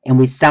 And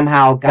we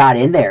somehow got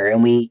in there,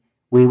 and we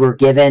were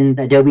given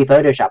Adobe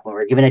Photoshop, and we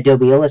were given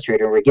Adobe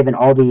Illustrator, and we were given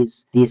all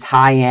these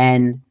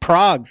high-end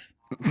Progs.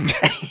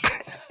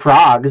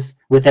 progs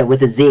with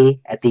a Z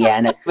at the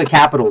end, a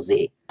capital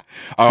Z.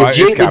 Oh,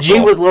 The G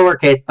was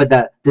lowercase, but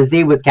the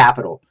Z was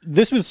capital.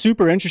 This was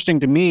super interesting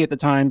to me at the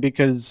time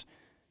because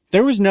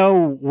there was no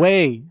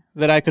way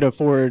that I could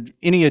afford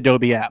any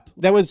Adobe app.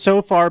 That was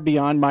so far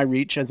beyond my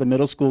reach as a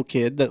middle school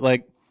kid that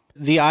like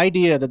the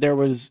idea that there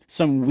was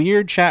some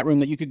weird chat room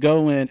that you could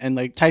go in and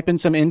like type in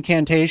some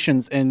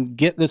incantations and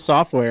get this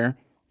software,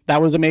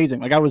 that was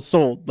amazing. Like I was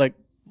sold. Like,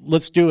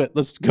 let's do it.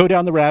 Let's go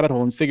down the rabbit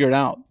hole and figure it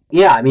out.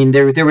 Yeah, I mean,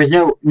 there was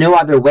no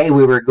other way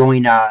we were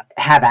going to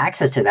have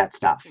access to that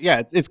stuff.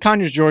 Yeah, it's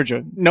Conyers,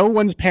 Georgia. No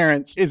one's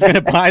parents is going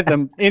to buy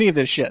them any of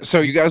this shit.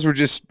 So you guys were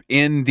just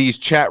in these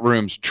chat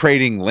rooms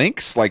trading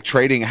links, like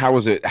trading. How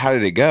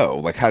did it go?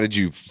 Like, how did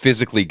you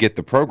physically get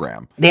the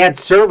program? They had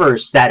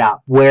servers set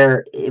up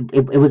where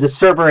it was a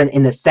server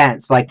in the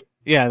sense, like,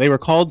 Yeah, they were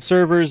called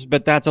servers,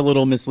 but that's a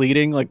little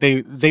misleading. Like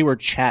they were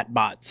chat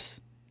bots,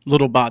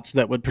 little bots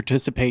that would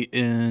participate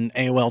in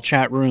AOL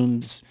chat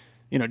rooms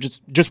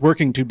just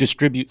working to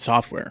distribute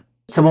software.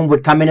 Someone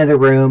would come into the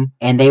room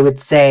and they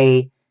would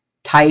say,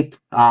 type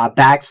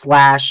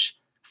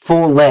 /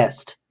 full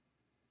list.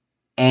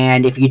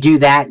 And if you do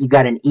that, you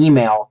got an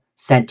email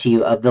sent to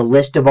you of the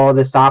list of all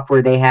the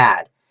software they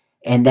had.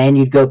 And then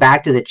you'd go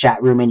back to the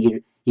chat room and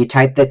you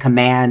type the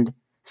command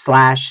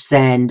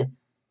 /send,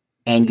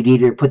 and you'd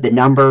either put the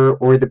number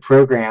or the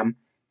program.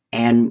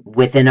 And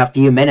within a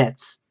few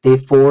minutes, they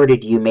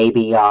forwarded you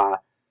maybe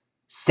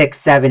 6,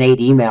 7, 8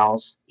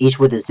 emails, each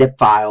with a zip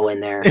file in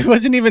there. It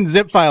wasn't even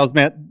zip files,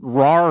 man.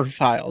 RAR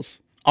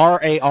files. RAR.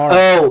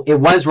 Oh, it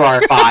was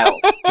RAR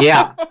files.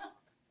 Yeah.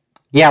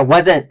 Yeah, it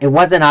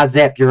wasn't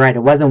zip. You're right.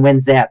 It wasn't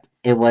WinZip.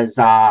 It was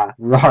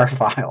RAR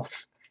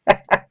files.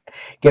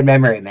 Good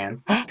memory,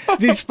 man.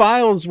 These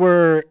files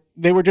were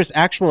just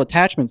actual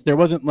attachments. There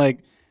wasn't like,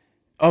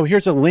 oh,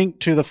 here's a link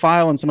to the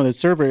file on some other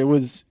server. It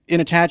was in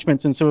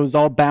attachments, and so it was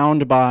all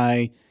bound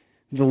by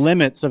the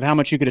limits of how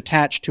much you could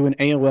attach to an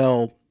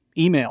AOL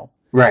email.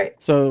 Right.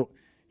 So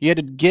you had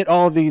to get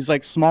all of these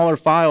like smaller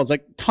files,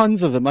 like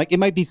tons of them. Like it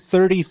might be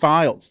 30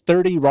 files,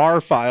 30 RAR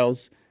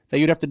files that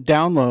you'd have to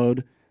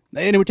download,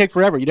 and it would take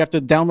forever. You'd have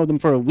to download them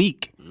for a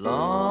week.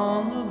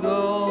 Long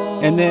ago,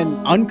 and then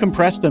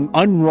uncompress them,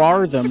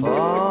 unrar them.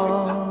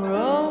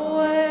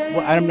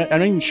 Well, I'm not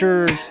even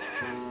sure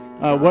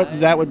what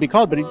that would be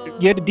called, but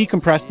you had to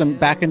decompress them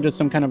back into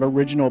some kind of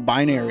original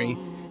binary,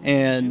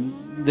 and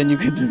then you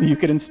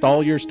could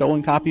install your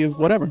stolen copy of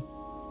whatever.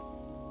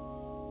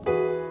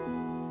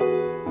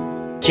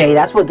 Jay,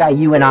 that's what got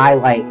you and I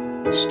like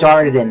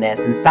started in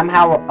this, and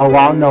somehow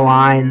along the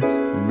lines,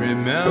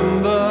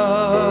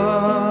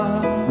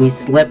 we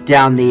slipped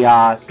down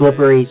the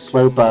slippery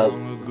slope of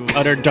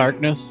utter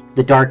darkness,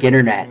 the dark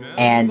internet.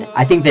 And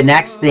I think the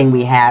next thing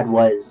we had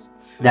was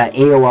the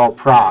AOL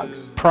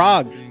Progs.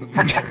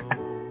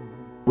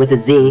 With a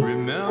Z.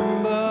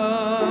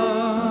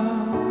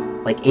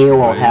 Like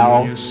AOL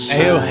Hell.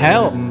 AOL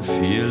Hell.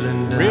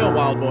 Real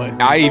Wild Boy.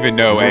 I even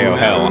know AOL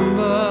Hell.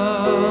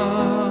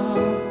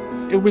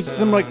 It was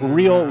some like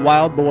real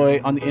Wild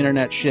Boy on the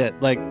internet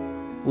shit. Like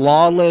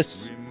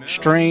lawless,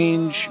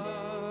 strange,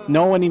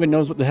 no one even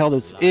knows what the hell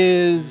this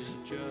is,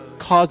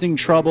 causing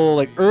trouble,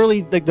 like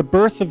early, like the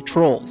birth of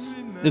trolls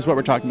is what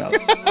we're talking about.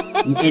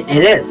 It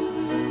is.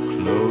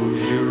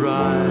 Close your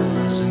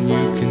eyes and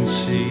you can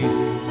see.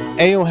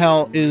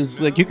 AOL is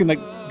like, you can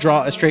like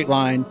draw a straight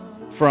line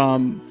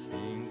from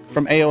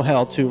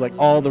AOL to like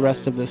all the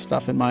rest of this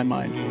stuff in my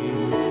mind.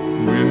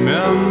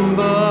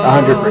 Remember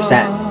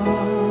 100%.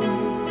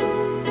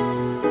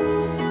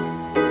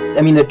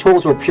 I mean, the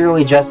tools were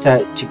purely just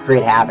to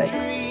create havoc.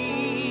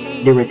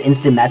 There was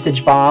Instant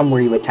Message Bomb,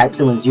 where you would type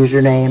someone's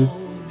username,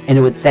 and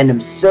it would send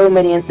them so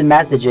many instant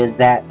messages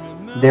that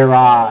their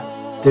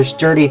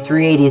sturdy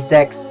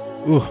 386.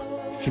 Ooh,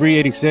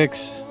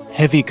 386,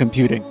 heavy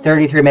computing.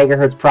 33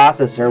 megahertz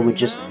processor would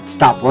just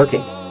stop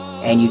working,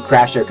 and you'd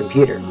crash their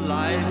computer.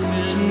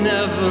 life is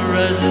never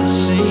as it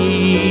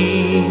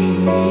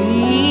seems.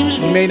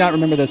 You may not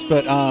remember this,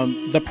 but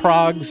the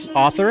Progs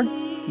author,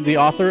 the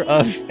author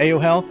of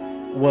AOL,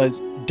 was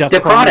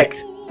Dechronic.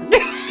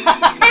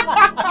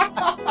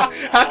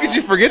 How could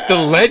you forget the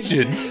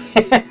legend?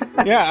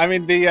 Yeah, I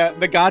mean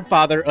the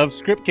godfather of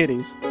script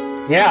kiddies.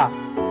 Yeah.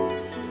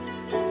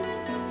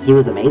 He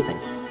was amazing.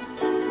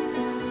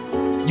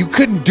 You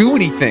couldn't do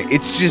anything.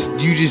 It's just,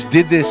 you just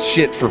did this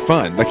shit for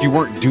fun. Like you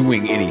weren't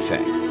doing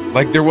anything.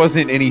 Like there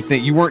wasn't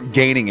anything, you weren't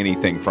gaining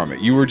anything from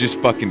it. You were just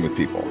fucking with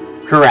people.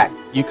 Correct.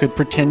 You could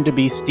pretend to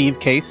be Steve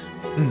Case.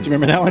 Do you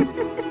remember that one?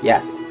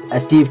 Yes. A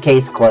Steve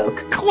Case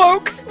cloak.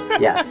 Cloak?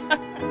 Yes.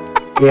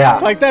 Yeah.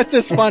 Like that's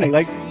just funny.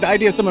 Like the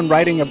idea of someone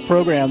writing a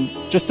program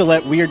just to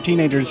let weird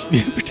teenagers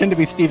pretend to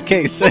be Steve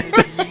Case.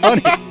 It's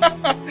funny.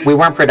 We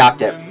weren't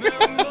productive.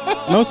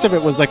 Most of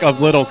it was like of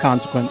little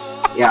consequence.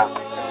 Yeah.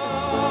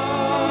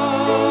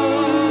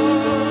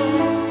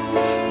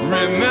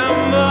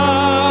 Remember,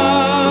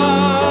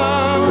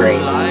 It's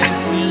great.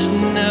 life is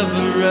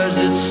never as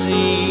it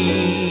seems.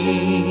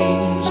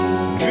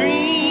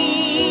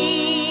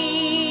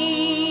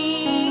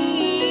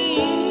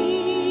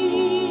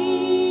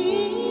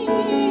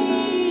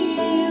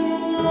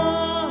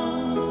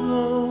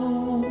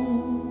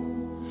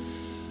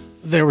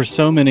 There were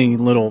so many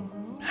little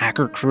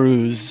hacker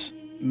crews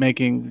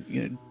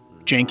making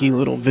janky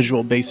little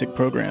Visual Basic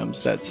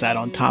programs that sat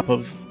on top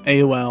of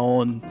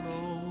AOL and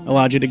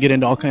allowed you to get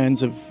into all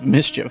kinds of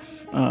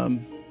mischief.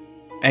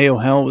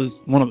 AOL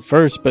was one of the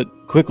first, but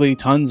quickly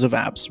tons of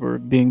apps were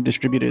being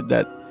distributed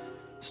that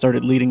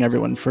started leading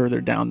everyone further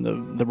down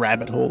the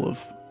rabbit hole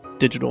of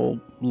digital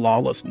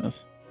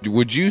lawlessness.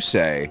 Would you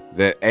say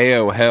that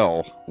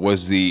AOL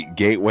was the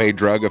gateway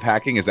drug of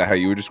hacking? Is that how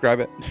you would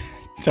describe it?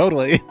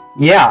 Totally.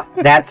 Yeah,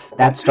 that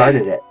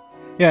started it.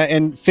 Yeah,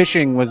 and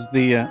phishing was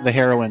the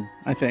heroine,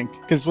 I think.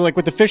 Because like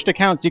with the phished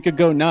accounts, you could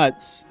go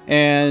nuts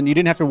and you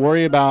didn't have to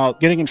worry about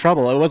getting in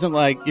trouble. It wasn't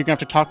like you're going to have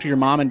to talk to your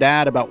mom and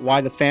dad about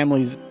why the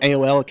family's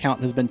AOL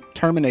account has been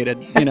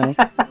terminated,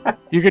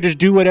 You could just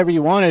do whatever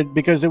you wanted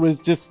because it was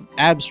just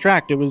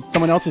abstract. It was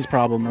someone else's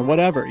problem or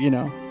whatever,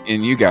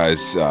 In you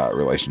guys'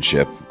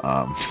 relationship,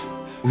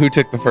 Who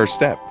took the first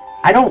step?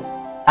 I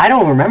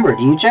don't remember.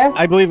 Do you, Joe?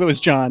 I believe it was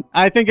John.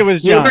 I think it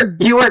was You John.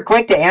 were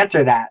quick to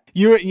answer that.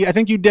 I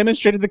think you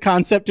demonstrated the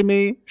concept to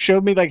me,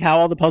 showed me like how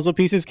all the puzzle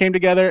pieces came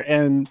together,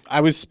 and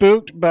I was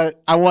spooked,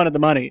 but I wanted the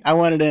money. I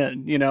wanted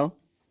in, you know?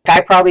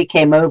 I probably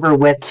came over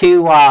with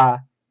two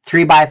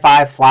 3x5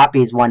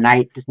 floppies one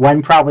night.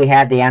 One probably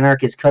had the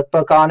Anarchist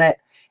Cookbook on it,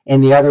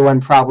 and the other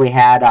one probably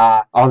had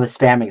all the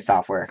spamming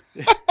software.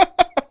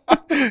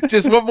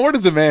 Just what more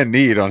does a man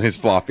need on his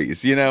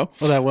floppies, you know?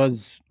 Well, that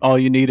was all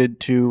you needed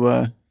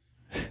to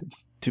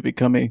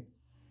become a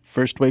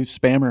first wave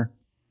spammer.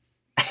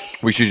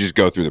 We should just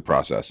go through the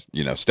process,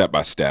 you know, step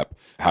by step,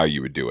 how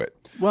you would do it.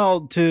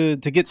 Well, to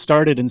get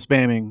started in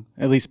spamming,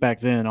 at least back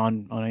then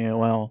on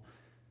AOL,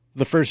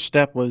 the first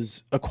step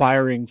was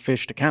acquiring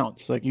phished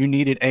accounts. Like you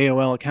needed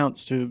AOL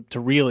accounts to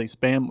really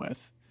spam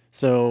with.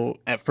 So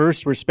at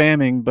first we're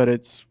spamming, but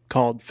it's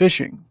called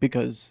phishing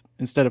because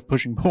instead of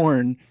pushing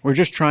porn, we're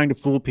just trying to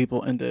fool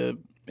people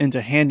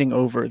into handing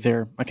over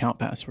their account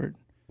password.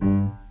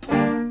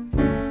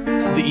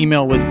 The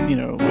email would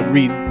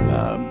read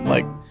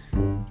like,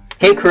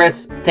 Hey,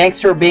 Chris,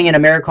 thanks for being an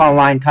America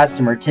Online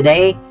customer.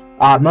 Today,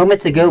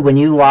 moments ago when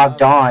you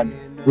logged on,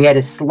 we had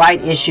a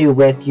slight issue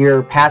with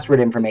your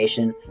password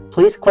information.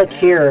 Please click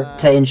here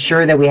to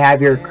ensure that we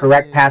have your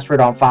correct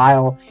password on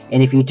file.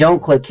 And if you don't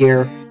click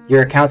here,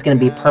 your account's going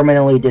to be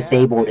permanently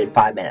disabled in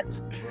 5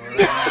 minutes.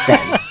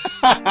 Send.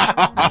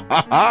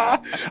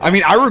 I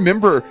mean, I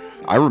remember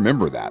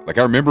that. Like,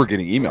 I remember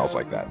getting emails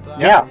like that.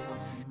 Yeah.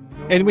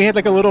 and we had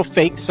like a little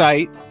fake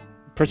site.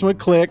 Person would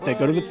click, they'd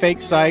go to the fake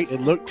site.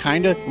 It looked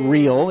kind of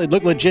real. It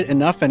looked legit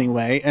enough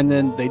anyway. And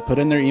then they'd put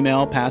in their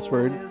email,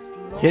 password,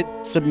 hit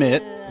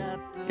submit.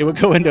 It would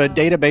go into a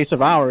database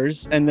of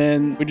ours. And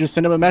then we'd just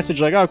send them a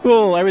message like, oh,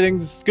 cool,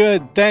 everything's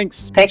good.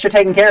 Thanks. Thanks for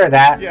taking care of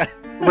that. Yeah.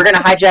 We're going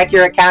to hijack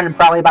your account in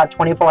probably about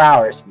 24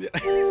 hours.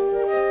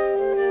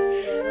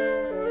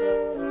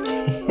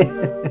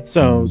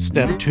 So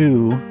step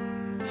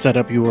 2, set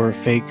up your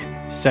fake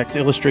Sex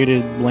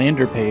Illustrated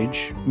lander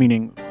page,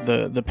 meaning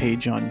the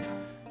page on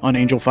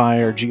AngelFi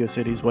or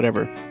GeoCities,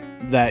 whatever,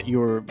 that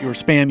your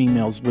spam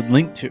emails would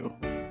link to.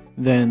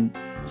 Then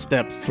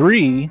step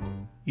 3,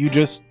 you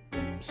just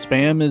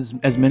spam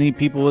as many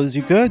people as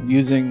you could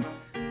using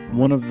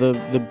one of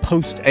the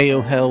post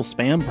AOL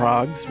spam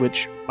progs,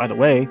 which, by the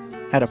way,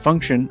 had a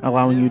function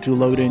allowing you to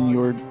load in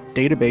your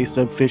database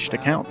of phished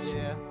accounts.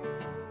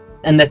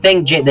 And the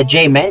thing that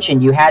Jay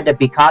mentioned you had to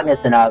be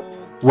cognizant of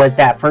was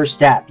that first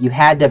step. You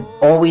had to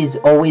always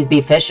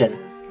be phishing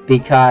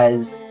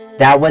because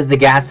that was the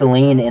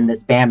gasoline in the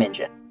spam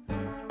engine.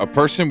 A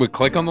person would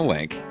click on the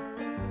link,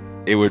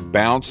 it would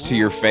bounce to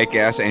your fake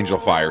ass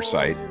AngelFire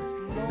site,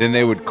 then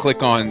they would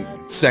click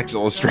on Sex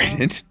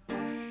Illustrated,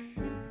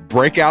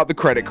 break out the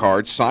credit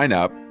card, sign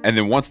up, and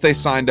then once they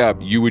signed up,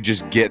 you would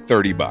just get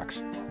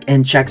 $30.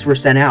 And checks were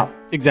sent out.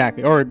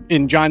 Exactly. Or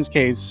in John's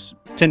case,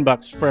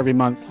 $10 for every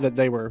month that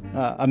they were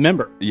a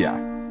member.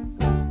 Yeah.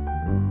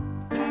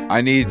 I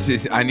need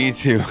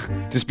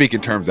to speak in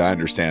terms I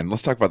understand.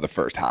 Let's talk about the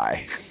first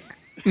high.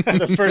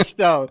 The first,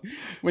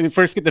 when you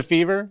first get the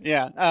fever.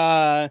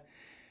 Yeah.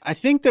 I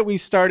think that we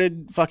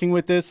started fucking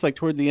with this like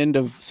toward the end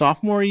of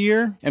sophomore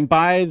year. And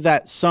by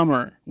that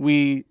summer,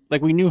 we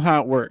knew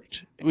how it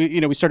worked.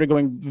 We started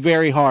going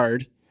very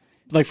hard.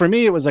 Like for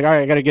me, it was like, all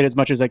right, I got to get as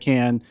much as I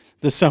can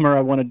this summer.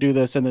 I want to do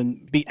this and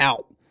then be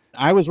out.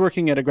 I was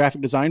working at a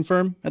graphic design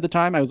firm at the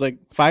time. I was like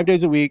 5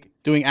 days a week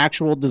doing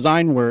actual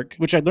design work,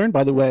 which I learned,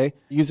 by the way,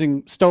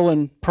 using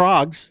stolen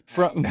progs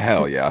from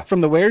Hell yeah.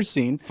 from the Wares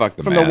scene. Fuck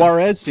the from man. the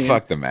Juarez scene.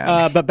 Fuck the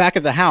man. But back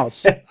at the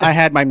house, I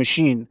had my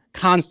machine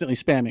constantly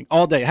spamming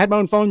all day. I had my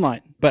own phone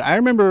line. But I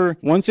remember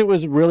once it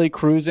was really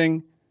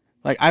cruising,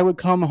 like I would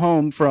come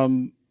home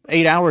from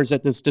 8 hours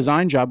at this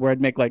design job where I'd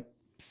make like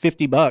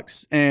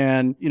 $50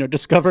 and,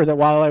 discover that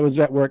while I was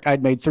at work,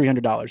 I'd made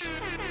 $300.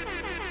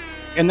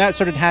 And that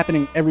started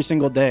happening every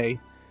single day.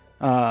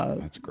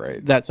 That's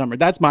great. That summer.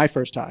 That's my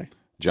first high.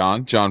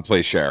 John,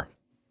 please share.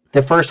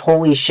 The first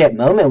holy shit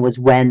moment was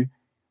when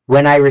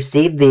I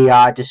received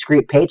the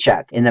discrete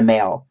paycheck in the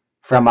mail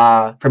from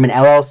an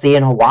LLC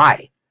in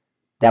Hawaii.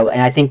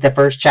 And I think the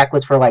first check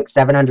was for like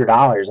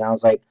 $700, and I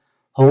was like,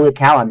 "Holy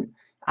cow!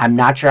 I'm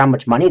not sure how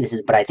much money this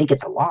is, but I think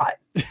it's a lot."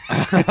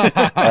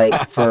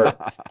 Like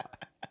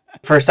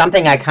for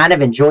something I kind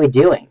of enjoy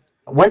doing.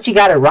 Once you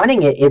got it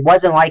running, it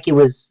wasn't like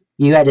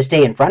you had to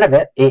stay in front of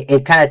it.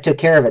 It kind of took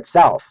care of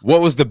itself.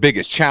 What was the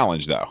biggest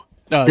challenge, though?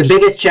 The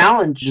biggest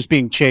challenge, just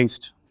being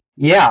chased.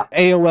 Yeah.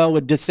 AOL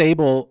would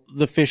disable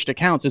the phished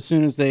accounts as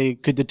soon as they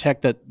could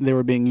detect that they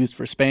were being used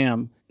for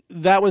spam.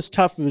 That was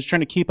tough. It was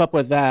trying to keep up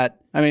with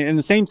that. I mean, and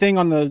the same thing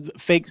on the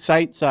fake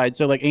site side.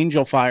 So like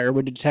AngelFire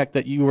would detect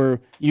that you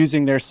were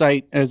using their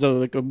site as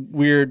a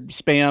weird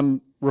spam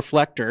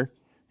reflector.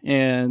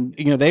 And,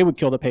 they would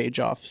kill the page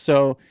off.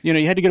 So, you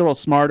had to get a little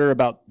smarter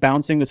about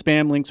bouncing the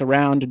spam links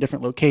around to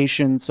different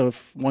locations. So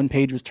if one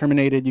page was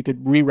terminated, you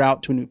could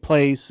reroute to a new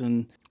place.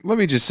 And let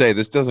me just say,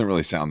 this doesn't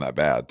really sound that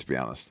bad, to be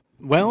honest.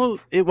 well,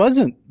 it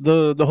wasn't.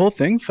 The whole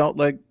thing felt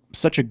like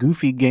such a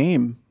goofy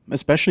game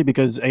especially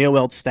because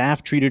AOL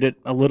staff treated it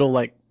a little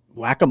like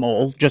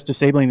whack-a-mole, just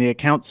disabling the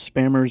accounts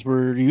spammers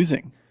were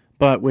using.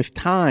 But with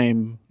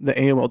time, the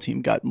AOL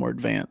team got more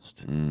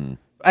advanced.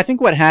 I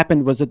think what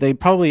happened was that they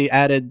probably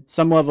added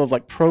some level of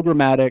like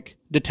programmatic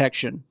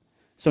detection.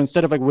 So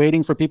instead of like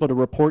waiting for people to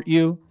report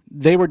you,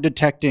 they were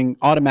detecting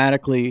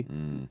automatically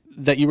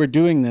that you were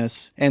doing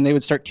this, and they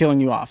would start killing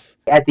you off.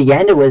 At the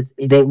end,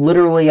 they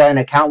literally, an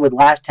account would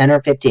last 10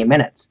 or 15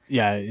 minutes.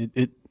 Yeah,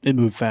 it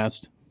moved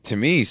fast. To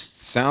me,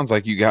 sounds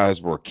like you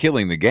guys were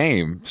killing the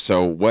game.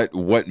 So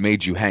what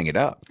made you hang it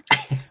up?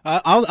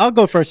 I'll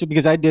go first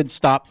because I did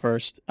stop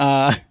first.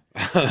 You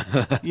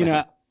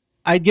know,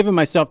 I'd given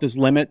myself this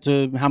limit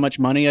to how much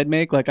money I'd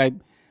make. Like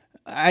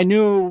I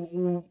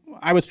knew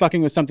I was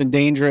fucking with something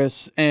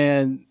dangerous,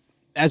 and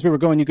as we were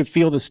going, you could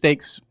feel the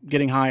stakes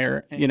getting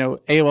higher. You know,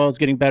 AOL is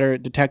getting better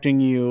at detecting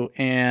you,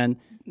 and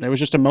there was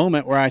just a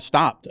moment where I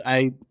stopped.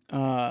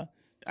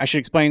 I should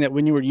explain that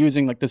when you were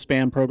using like the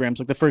spam programs,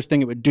 like the first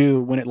thing it would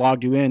do when it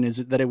logged you in is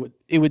that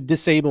it would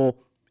disable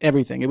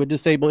everything. It would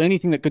disable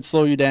anything that could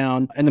slow you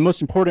down, and the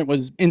most important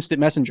was instant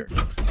messenger,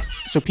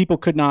 so people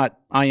could not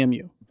IM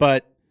you.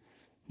 But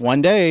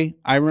one day,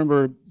 I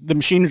remember the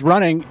machine is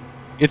running,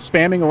 it's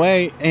spamming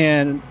away,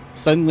 and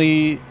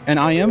suddenly an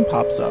IM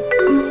pops up.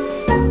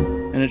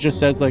 And it just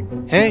says like,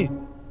 hey,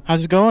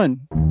 how's it going?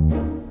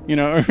 You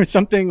know, or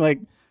something like...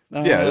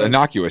 yeah,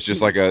 innocuous,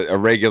 just like a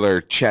regular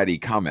chatty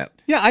comment.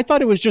 Yeah, I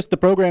thought it was just the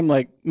program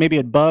like maybe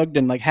had bugged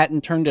and like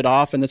hadn't turned it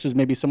off, and this was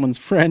maybe someone's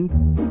friend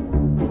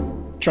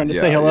trying to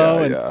say hello.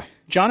 And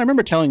John, I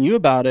remember telling you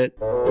about it.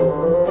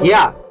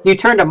 Yeah, you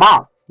turned them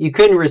off. You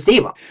couldn't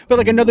receive them. But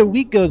like another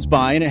week goes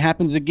by and it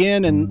happens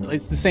again, and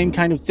it's the same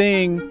kind of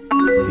thing.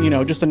 You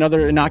know, just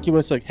another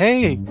innocuous like,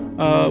 hey,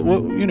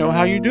 you know,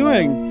 how you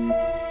doing?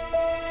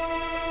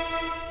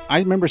 I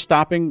remember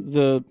stopping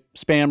the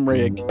spam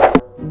rig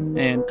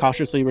and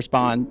cautiously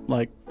respond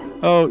like,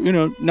 oh, you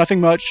know, nothing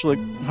much. Like,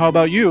 how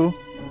about you?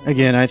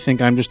 Again, I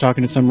think I'm just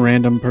talking to some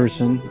random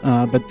person.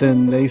 But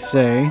then they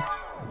say,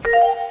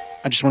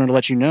 I just wanted to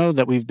let you know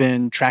that we've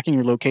been tracking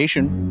your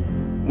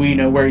location. We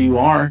know where you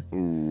are.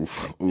 Ooh.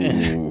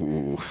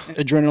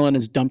 Adrenaline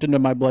is dumped into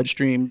my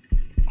bloodstream.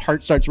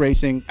 Heart starts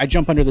racing. I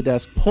jump under the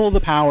desk, pull the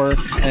power,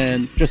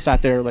 and just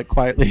sat there like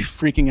quietly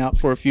freaking out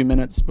for a few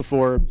minutes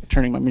before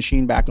turning my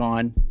machine back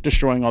on,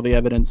 destroying all the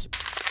evidence.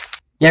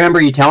 Yeah, I remember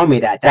you telling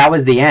me that. That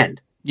was the end.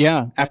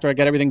 Yeah, after I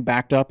got everything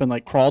backed up and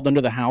like crawled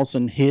under the house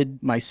and hid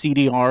my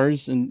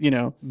CDRs and, you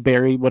know,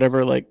 bury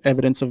whatever like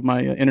evidence of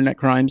my internet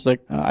crimes, like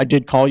I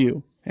did call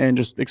you and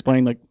just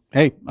explain like,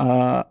 hey,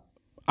 I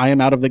am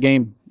out of the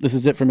game. This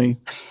is it for me.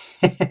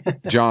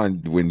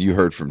 John, when you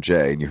heard from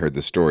Jay and you heard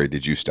the story,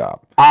 did you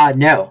stop?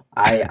 No,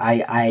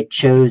 I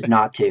chose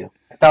not to.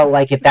 I felt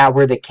like if that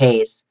were the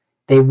case,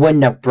 they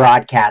wouldn't have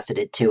broadcasted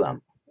it to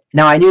him.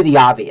 Now, I knew the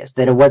obvious,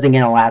 that it wasn't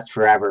going to last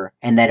forever,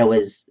 and that it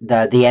was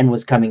the end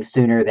was coming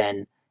sooner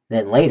than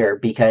later,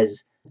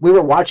 because we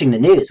were watching the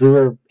news.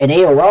 And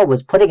AOL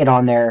was putting it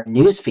on their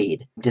news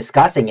feed,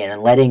 discussing it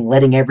and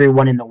letting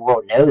everyone in the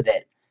world know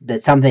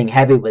that something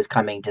heavy was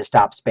coming to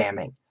stop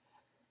spamming.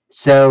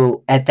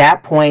 So at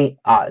that point,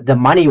 the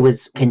money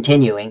was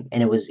continuing,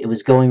 and it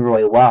was going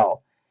really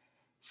well.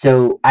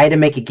 So I had to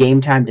make a game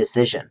time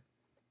decision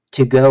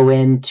to go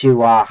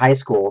into high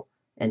school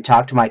and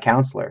talk to my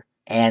counselor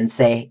and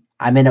say,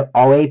 I'm in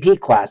all AP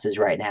classes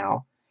right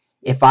now.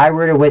 If I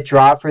were to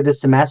withdraw for the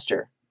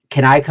semester,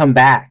 can I come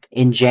back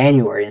in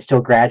January and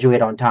still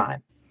graduate on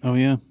time? Oh,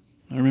 yeah.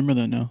 I remember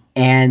that now.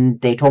 And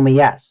they told me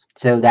yes.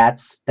 So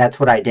that's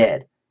what I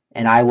did.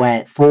 And I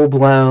went full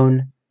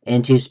blown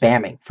into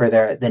spamming for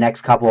the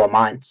next couple of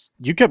months.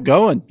 You kept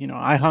going. You know,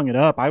 I hung it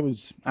up. I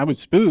was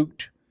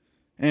spooked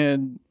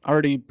and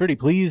already pretty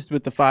pleased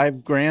with the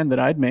 $5,000 that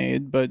I'd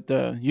made, but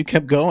you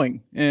kept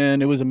going.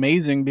 And it was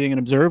amazing being an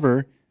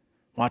observer,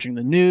 watching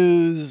the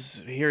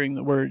news, hearing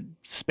the word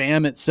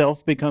spam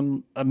itself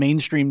become a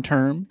mainstream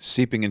term.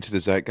 Seeping into the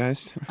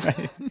zeitgeist.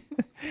 Right.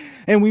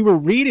 And we were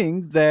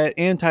reading that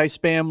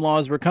anti-spam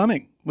laws were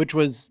coming, which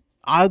was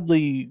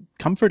oddly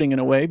comforting in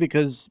a way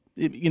because,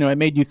 it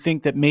made you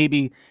think that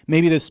maybe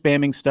this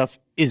spamming stuff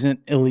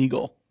isn't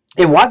illegal.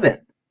 It wasn't.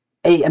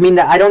 I mean,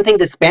 I don't think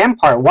the spam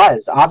part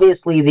was.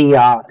 Obviously,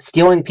 the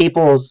stealing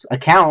people's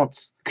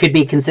accounts could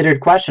be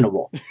considered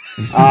questionable.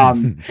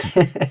 But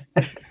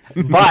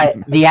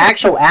the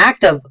actual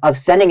act of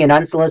sending an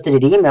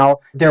unsolicited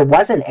email, there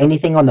wasn't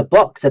anything on the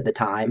books at the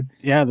time.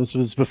 Yeah, this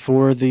was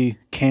before the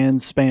Can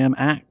Spam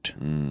Act.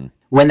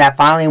 When that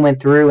finally went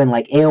through and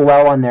like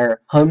AOL on their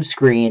home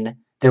screen,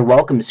 their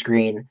welcome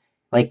screen,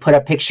 like put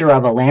a picture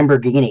of a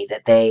Lamborghini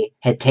that they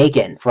had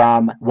taken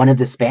from one of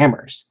the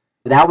spammers.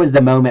 That was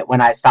the moment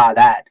when I saw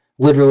that.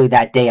 Literally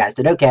that day, I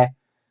said, "Okay,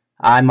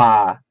 I'm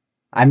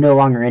no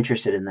longer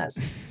interested in this."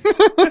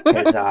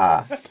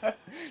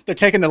 They're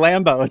taking the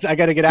Lambo. I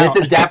got to get out.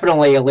 This is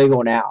definitely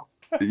illegal now.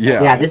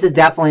 Yeah. Yeah, this is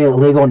definitely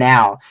illegal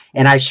now.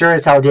 And I sure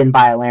as hell didn't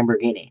buy a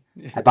Lamborghini.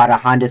 I bought a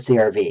Honda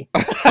CR-V.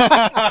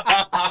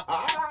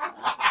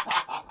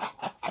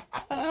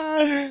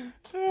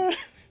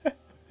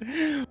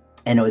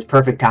 And it was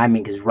perfect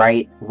timing because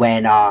right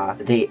when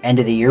the end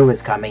of the year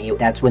was coming,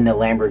 that's when the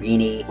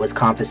Lamborghini was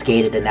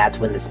confiscated, and that's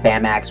when the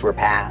Spam Acts were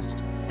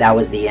passed. That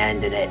was the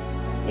end, and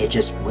it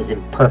just was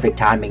in perfect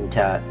timing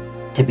to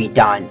be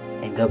done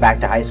and go back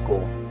to high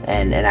school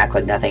and act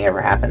like nothing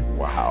ever happened.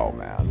 Wow,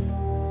 man.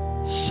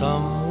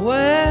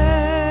 Somewhere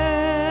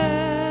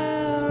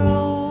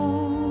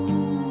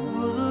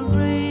over the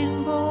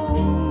rainbow,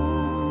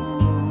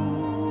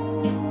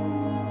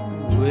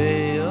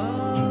 way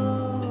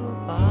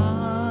up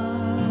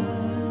high,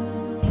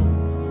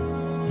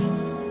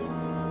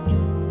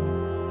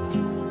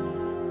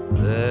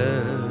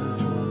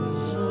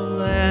 there's a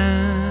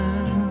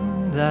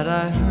land that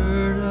I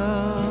heard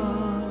of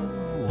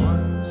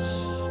once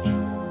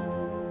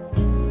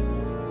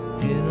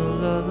in a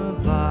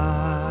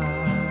lullaby.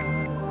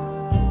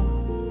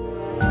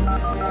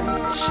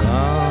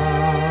 Somewhere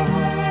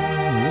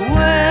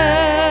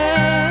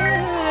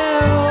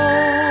over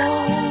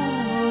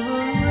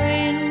the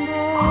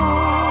rainbow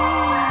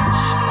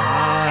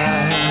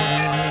skies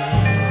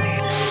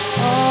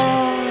are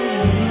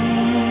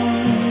blue,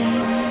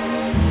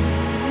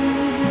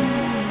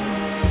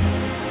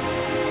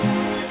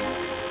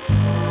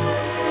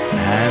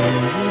 and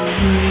the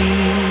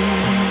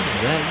dreams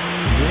that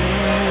you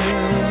dare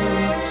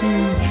to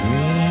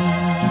dream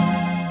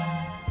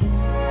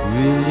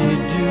really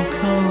do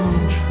come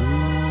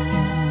true.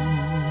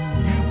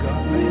 You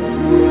got me.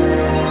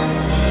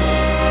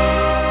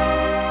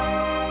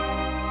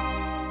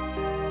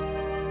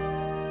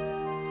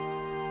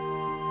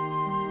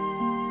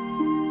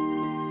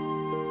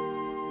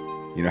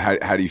 You know,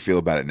 how do you feel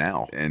about it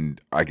now?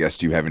 And I guess,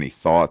 do you have any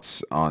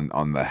thoughts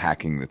on the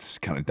hacking that's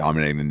kind of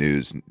dominating the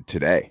news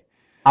today?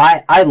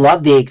 I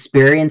love the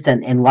experience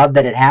and love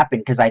that it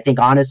happened, because I think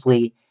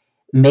honestly,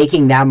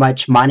 making that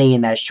much money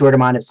in that short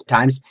amount of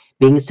time,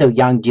 being so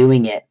young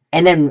doing it,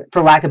 and then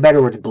for lack of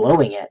better words,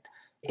 blowing it,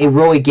 it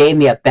really gave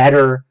me a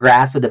better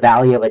grasp of the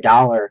value of a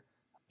dollar.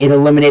 It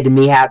eliminated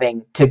me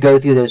having to go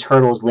through those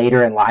hurdles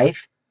later in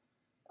life.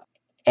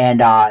 And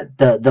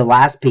the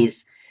last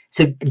piece,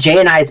 so Jay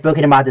and I had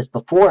spoken about this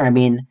before. I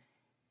mean,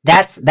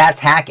 that's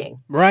hacking.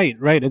 Right.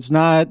 It's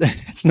not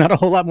a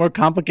whole lot more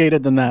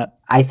complicated than that.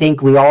 I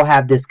think we all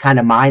have this kind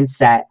of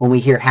mindset when we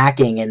hear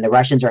hacking and the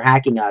Russians are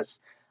hacking us,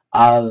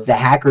 of the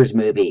Hackers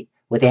movie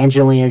with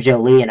Angelina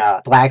Jolie and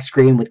a black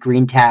screen with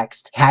green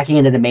text hacking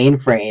into the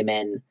mainframe.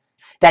 And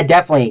that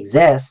definitely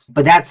exists,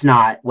 but that's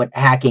not what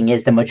hacking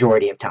is the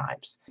majority of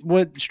times.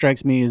 What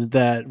strikes me is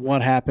that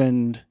what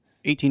happened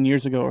 18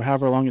 years ago or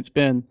however long it's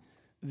been,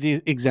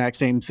 the exact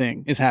same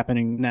thing is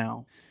happening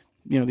now.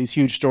 You know, these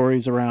huge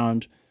stories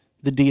around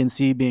the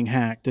DNC being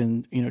hacked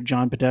and, you know,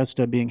 John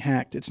Podesta being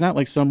hacked. It's not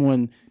like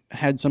someone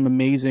had some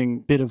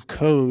amazing bit of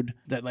code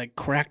that like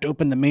cracked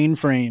open the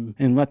mainframe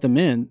and let them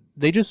in.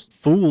 They just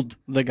fooled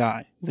the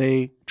guy.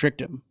 They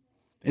tricked him.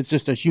 It's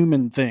just a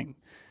human thing.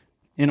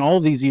 In all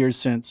these years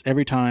since,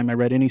 every time I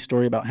read any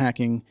story about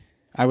hacking,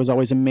 I was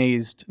always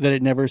amazed that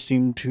it never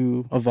seemed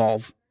to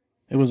evolve.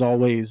 It was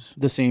always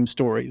the same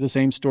story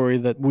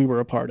that we were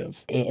a part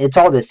of. It's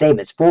all the same.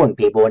 It's fooling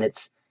people, and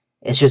it's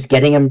just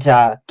getting them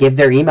to give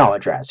their email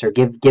address or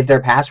give their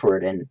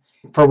password. And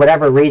for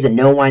whatever reason,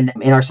 no one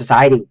in our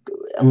society,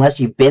 unless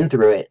you've been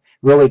through it,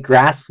 really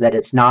grasps that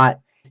it's not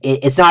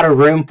a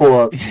room full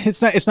of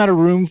it's not a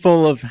room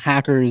full of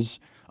hackers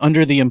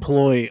under the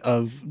employ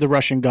of the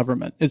Russian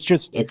government.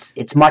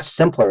 It's much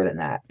simpler than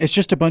that. It's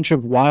just a bunch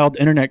of wild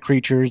internet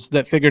creatures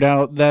that figured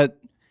out that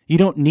you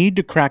don't need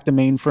to crack the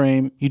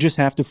mainframe. You just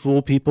have to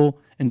fool people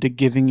into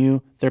giving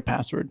you their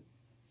password.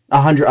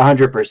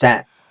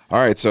 100%. All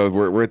right, so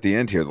we're at the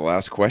end here, the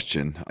last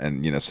question.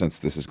 And, you know, since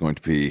this is going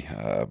to be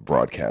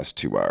broadcast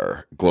to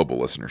our global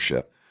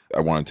listenership, I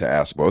wanted to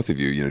ask both of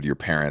you, you know, do your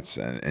parents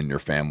and your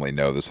family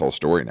know this whole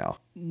story now?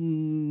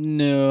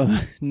 No,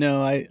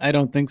 I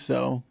don't think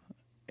so.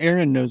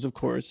 Erin knows, of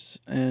course,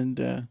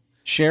 and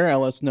Cher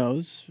Ellis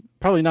knows.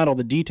 Probably not all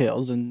the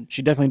details, and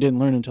she definitely didn't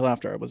learn until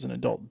after I was an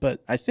adult.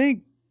 But I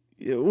think,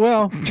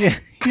 well,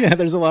 yeah,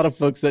 there's a lot of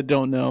folks that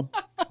don't know.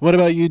 What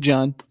about you,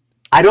 John?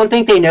 I don't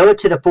think they know it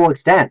to the full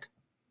extent.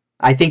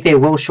 I think they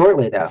will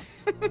shortly, though.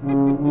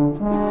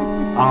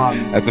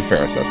 That's a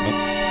fair assessment.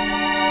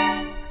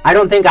 I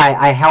don't think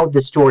I held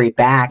the story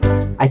back.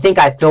 I think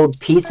I filled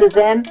pieces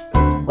in.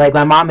 Like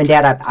my mom and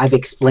dad, I've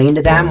explained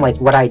to them like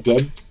what I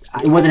did.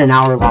 It wasn't an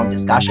hour-long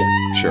discussion.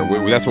 Sure,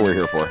 that's what we're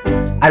here for.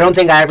 I don't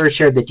think I ever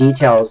shared the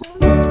details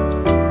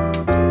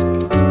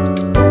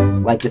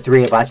like the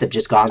three of us have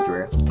just gone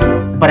through.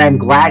 But I'm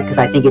glad, because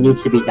I think it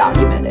needs to be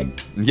documented.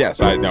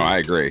 Yes, I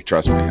agree.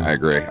 Trust me, I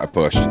agree. I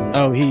pushed.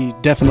 Oh, he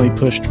definitely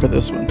pushed for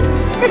this one.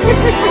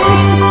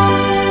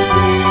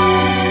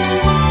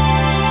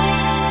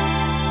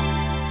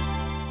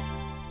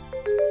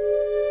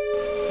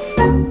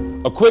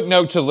 A quick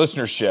note to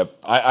listenership.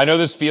 I know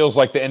this feels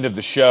like the end of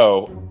the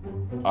show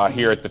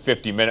here at the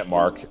 50-minute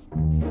mark,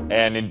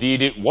 and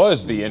indeed it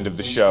was the end of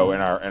the show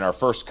in our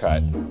first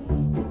cut.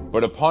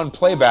 But upon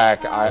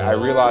playback, I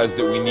realized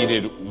that we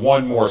needed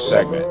one more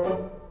segment,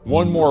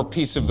 one more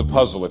piece of the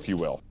puzzle, if you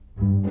will.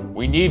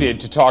 We needed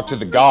to talk to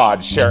the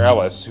god, Cher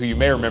Ellis, who you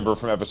may remember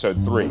from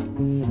episode 3.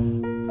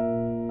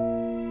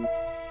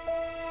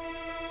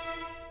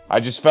 I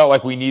just felt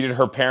like we needed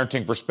her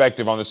parenting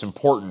perspective on this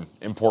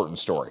important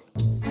story.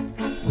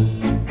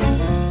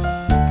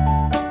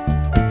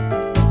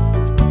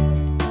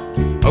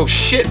 Oh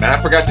shit, man!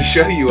 I forgot to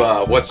show you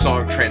what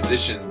song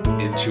transitioned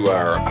into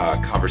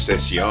our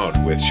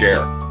conversation with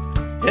Cher.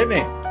 Hit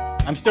me.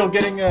 I'm still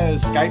getting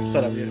Skype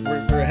set up.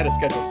 We're ahead of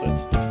schedule, so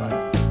it's fine.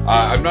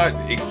 I'm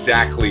not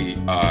exactly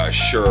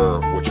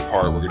sure which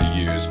part we're going to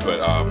use, but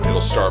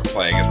it'll start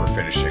playing as we're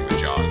finishing with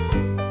John.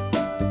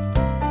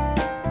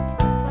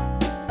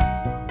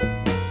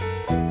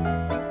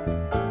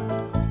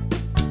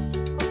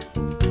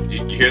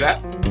 You hear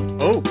that?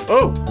 Oh.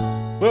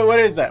 What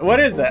is that? What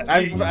is that?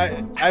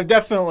 I've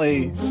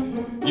definitely...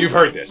 You've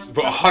heard this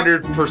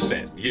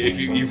 100%. If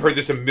you've heard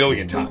this a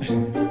million times.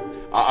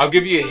 I'll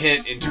give you a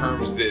hint in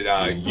terms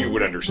that you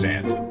would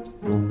understand.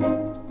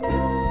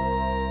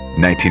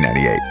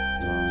 1998.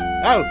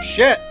 Oh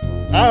shit!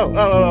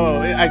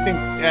 Oh! I think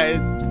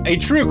a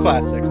true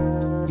classic.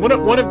 One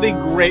of the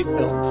great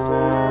films.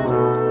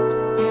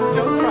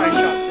 Don't cry,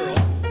 shot girl.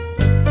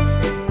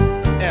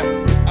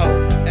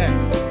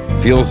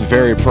 F-O-X. Feels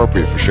very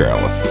appropriate for Cher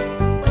Ellis.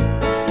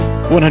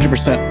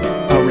 100%.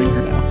 I'll ring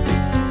her now.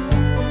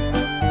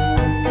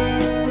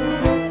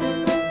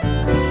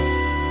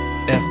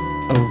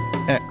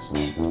 F-O-X.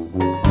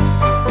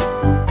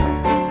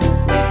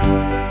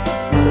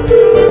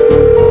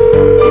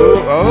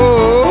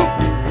 Oh.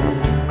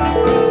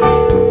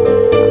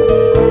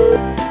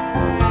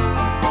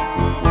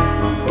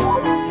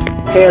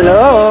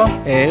 Hello.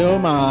 Hey,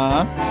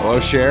 Ma. Hello,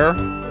 Cher.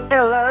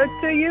 Hello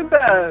to you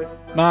both.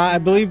 Ma, I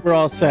believe we're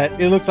all set.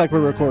 It looks like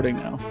we're recording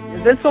now.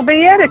 This will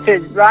be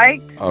edited,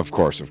 right? Of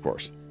course.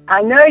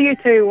 I know you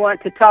two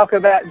want to talk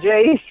about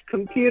Jay's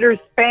computer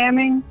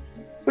spamming,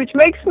 which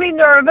makes me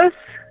nervous.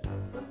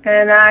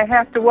 And I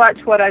have to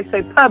watch what I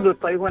say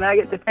publicly when I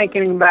get to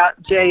thinking about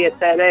Jay at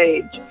that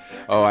age.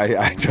 Oh,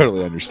 I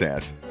totally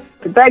understand.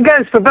 But that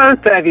goes for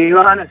both of you,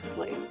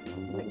 honestly.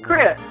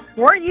 Chris,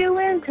 weren't you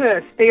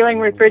into stealing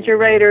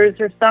refrigerators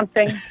or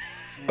something?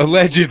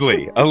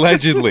 Allegedly.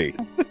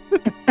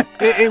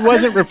 It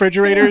wasn't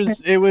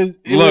refrigerators. It was.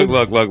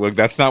 Look.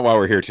 That's not why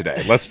we're here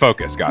today. Let's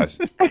focus, guys.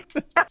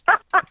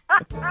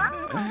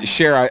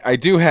 Cher, I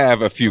do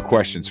have a few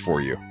questions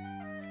for you. All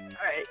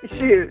right,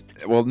 shoot.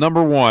 Well,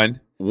 number one,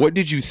 what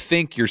did you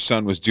think your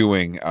son was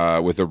doing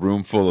with a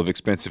room full of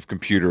expensive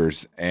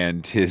computers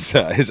and his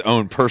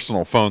own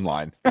personal phone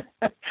line?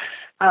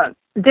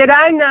 Did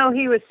I know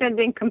he was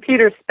sending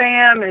computer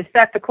spam? Is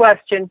that the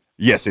question?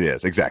 Yes, it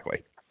is.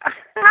 Exactly. I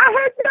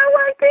had no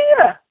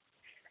idea.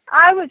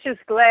 I was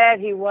just glad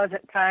he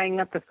wasn't tying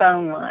up the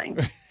phone line.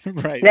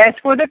 Right. As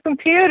for the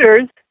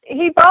computers,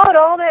 he bought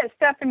all that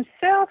stuff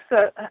himself,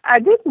 so I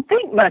didn't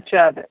think much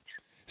of it.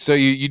 So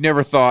you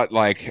never thought,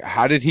 like,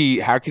 how could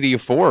he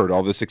afford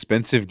all this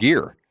expensive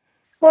gear?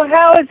 Well,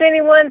 how is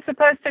anyone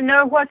supposed to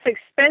know what's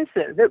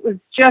expensive? It was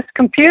just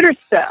computer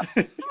stuff.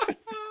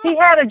 He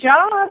had a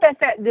job at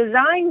that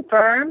design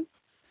firm.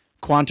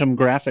 Quantum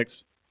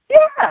Graphics.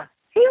 Yeah,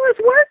 he was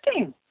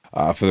working.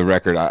 For the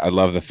record, I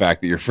love the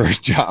fact that your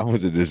first job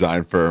was a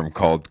design firm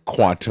called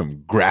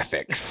Quantum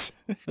Graphics.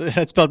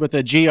 That's spelled with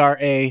a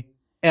Grafix,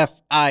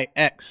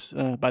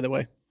 by the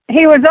way.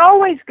 He was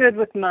always good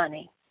with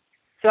money,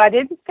 so I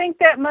didn't think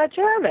that much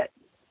of it.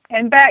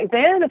 And back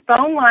then, a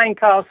phone line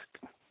cost,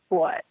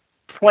 what,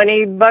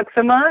 $20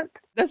 a month?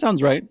 That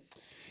sounds right.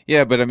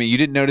 Yeah, but I mean, you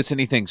didn't notice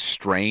anything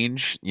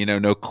strange?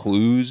 No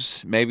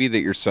clues, maybe,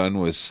 that your son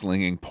was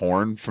slinging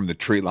porn from the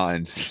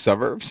tree-lined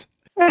suburbs?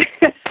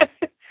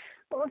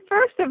 Well,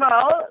 first of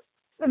all,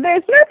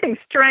 there's nothing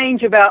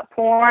strange about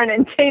porn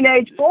and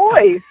teenage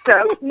boys,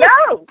 so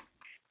no,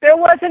 there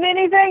wasn't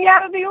anything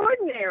out of the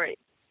ordinary.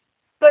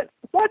 But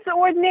what's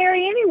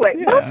ordinary anyway?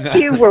 Yeah. Both of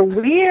you were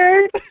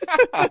weird.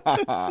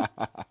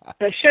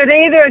 So should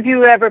either of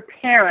you ever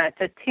parent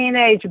a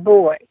teenage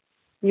boy,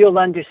 you'll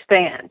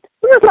understand.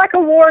 It was like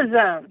a war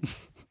zone.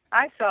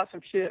 I saw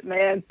some shit,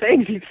 man,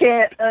 things you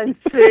can't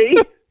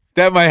unsee.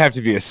 That might have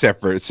to be a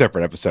separate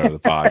episode of the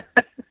pod.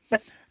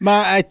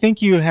 Ma, I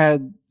think you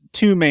had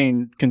two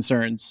main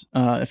concerns,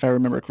 if I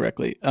remember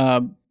correctly.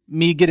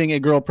 Me getting a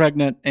girl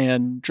pregnant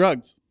and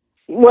drugs.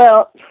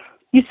 Well,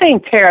 you seem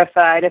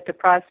terrified at the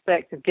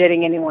prospect of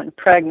getting anyone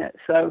pregnant,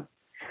 so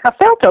I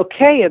felt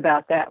okay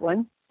about that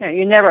one.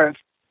 You're never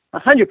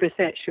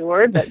 100%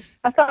 sure, but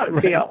I thought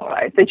it'd be all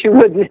right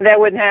that that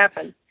wouldn't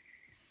happen.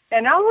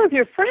 And all of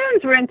your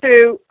friends were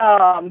into,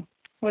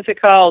 what's it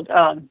called?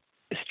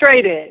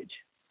 Straight edge,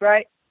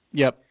 right?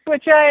 Yep.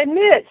 Which I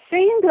admit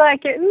seemed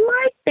like it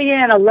might be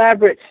an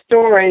elaborate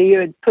story you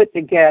had put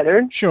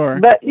together. Sure.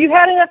 But you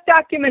had enough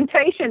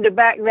documentation to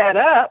back that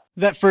up.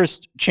 That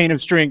first Chain of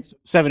Strength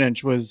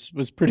 7-inch was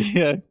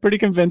pretty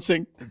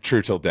convincing.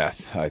 True Till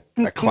Death, a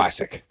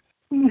classic.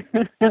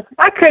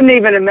 I couldn't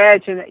even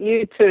imagine that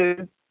you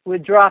two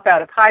would drop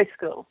out of high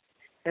school.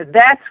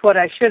 That's what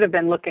I should have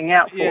been looking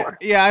out for.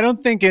 Yeah, I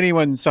don't think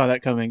anyone saw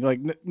that coming.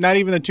 Like, not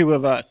even the two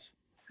of us.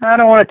 I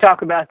don't want to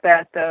talk about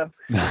that, though.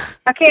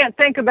 I can't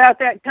think about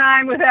that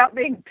time without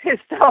being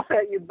pissed off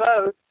at you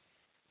both.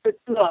 But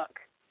look,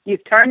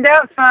 you've turned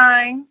out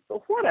fine,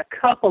 but what a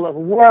couple of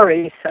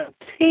worrisome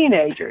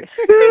teenagers.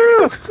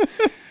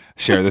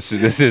 Cher, this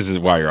is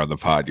why you're on the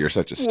pod. You're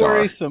such a star.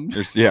 Worrisome.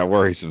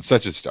 Worrisome.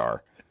 Such a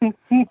star.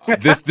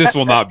 This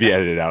will not be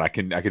edited out. I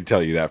can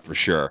tell you that for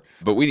sure.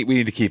 But we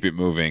need to keep it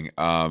moving.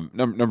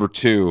 Number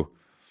two,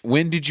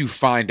 when did you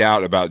find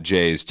out about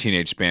Jay's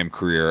teenage spam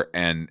career,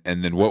 and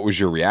then what was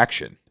your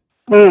reaction?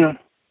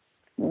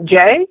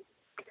 Jay,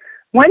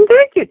 when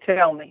did you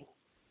tell me?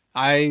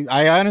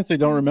 I honestly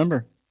don't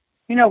remember.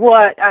 You know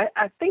what?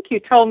 I think you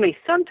told me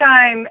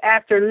sometime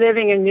after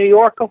living in New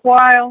York a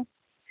while.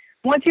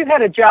 Once you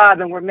had a job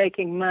and were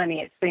making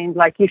money, it seemed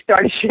like you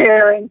started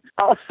sharing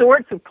all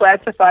sorts of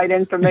classified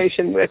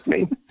information with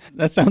me.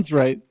 That sounds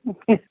right.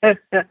 Hey,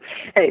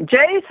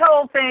 Jay's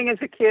whole thing as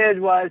a kid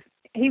was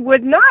he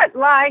would not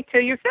lie to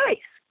your face.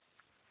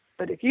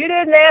 But if you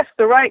didn't ask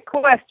the right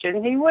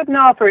question, he wouldn't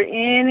offer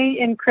any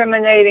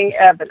incriminating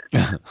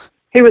evidence.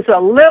 He was a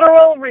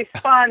literal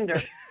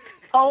responder,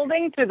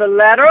 holding to the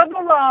letter of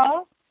the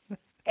law,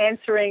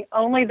 answering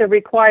only the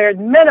required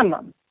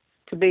minimum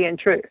to be in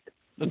truth.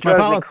 That's my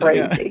policy.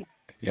 Crazy.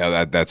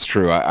 Yeah, that's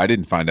true. I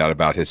didn't find out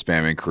about his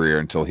spamming career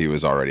until he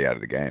was already out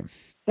of the game.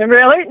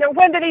 Really? No,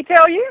 when did he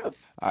tell you?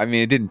 I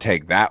mean, it didn't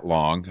take that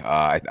long.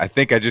 I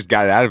think I just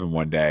got it out of him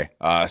one day.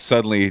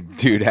 Suddenly,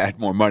 dude had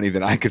more money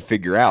than I could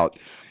figure out.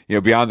 You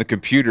know, beyond the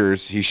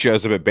computers, he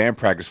shows up at band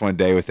practice one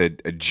day with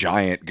a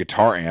giant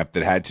guitar amp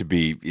that had to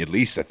be at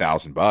least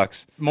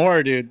 $1,000.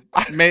 More, dude.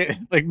 Like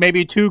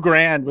maybe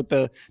 $2,000 with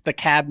the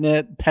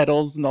cabinet,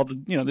 pedals, and all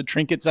the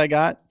trinkets I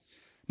got.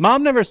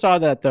 Mom never saw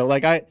that though.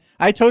 Like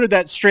I toted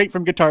that straight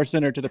from Guitar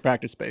Center to the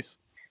practice space.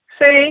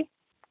 See,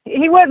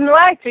 he wouldn't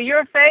lie to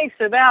your face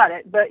about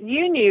it, but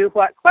you knew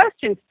what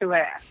questions to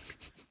ask.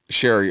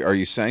 Sherry, are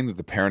you saying that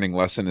the parenting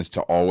lesson is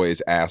to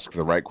always ask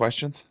the right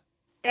questions?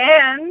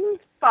 And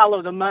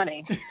follow the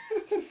money.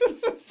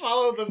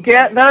 Follow the money.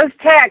 Get those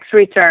tax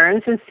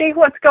returns and see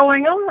what's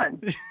going on.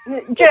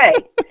 Jay,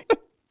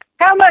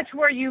 how much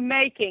were you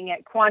making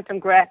at Quantum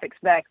Graphics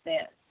back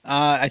then?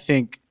 I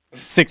think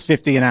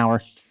 $6.50 an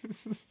hour.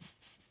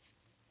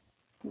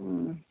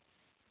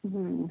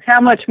 How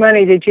much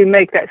money did you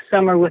make that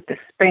summer with the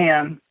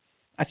spam?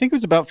 I think it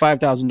was about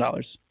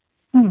 $5,000.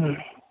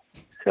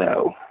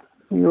 So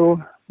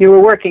you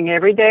were working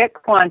every day at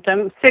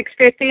Quantum,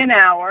 $6.50 an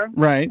hour.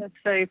 Right. Let's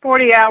say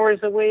 40 hours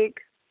a week.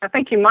 I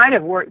think you might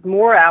have worked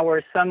more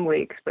hours some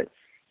weeks, but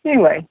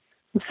anyway,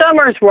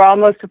 summers were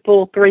almost a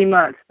full 3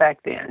 months back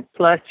then,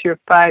 plus your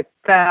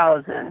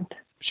 $5,000.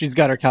 She's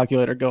got her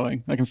calculator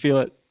going. I can feel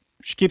it.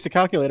 She keeps a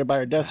calculator by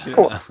her desk.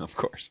 Of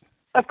course.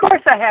 Of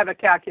course I have a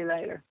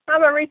calculator.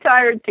 I'm a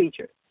retired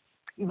teacher.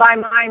 By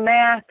my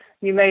math,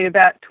 you made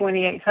about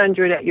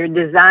 $2,800 at your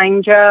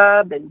design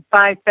job and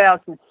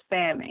 $5,000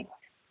 spamming.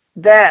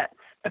 That's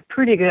a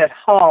pretty good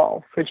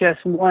haul for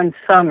just one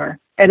summer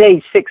at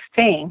age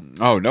 16.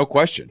 Oh, no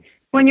question.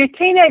 When your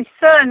teenage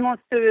son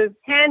wants to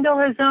handle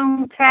his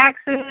own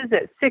taxes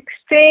at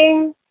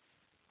 16,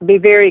 be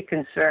very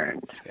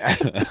concerned.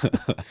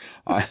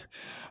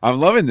 I'm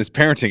loving this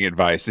parenting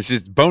advice. This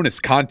is bonus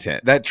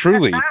content. That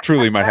truly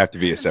might have to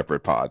be a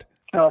separate pod.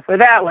 Oh, for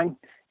that one,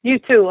 you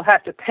two will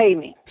have to pay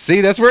me.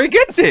 See, that's where he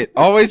gets it.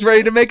 Always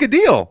ready to make a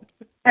deal.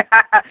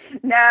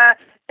 Nah,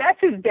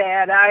 that's his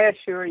dad, I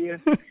assure you.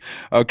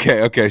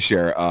 Okay,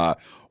 Cher.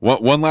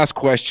 One last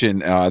question,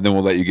 then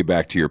we'll let you get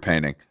back to your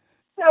painting.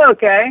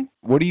 Okay.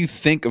 What do you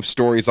think of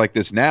stories like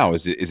this now?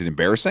 Is it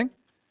embarrassing?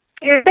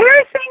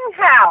 Embarrassing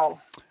how?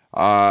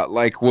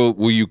 Like,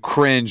 will you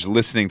cringe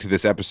listening to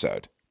this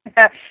episode?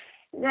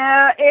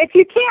 Now, if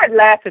you can't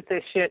laugh at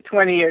this shit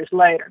 20 years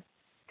later,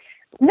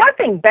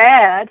 nothing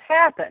bad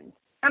happened.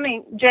 I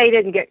mean, Jay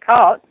didn't get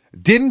caught.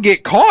 Didn't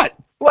get caught?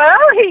 Well,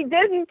 he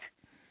didn't.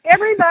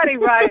 Everybody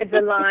rides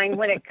a line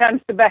when it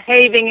comes to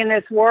behaving in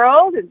this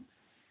world. And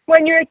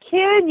when you're a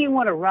kid, you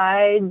want to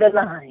ride the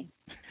line.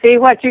 See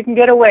what you can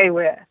get away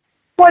with.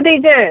 What did he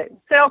do?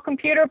 Sell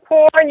computer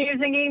porn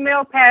using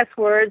email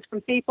passwords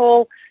from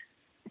people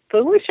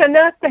foolish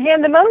enough to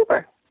hand them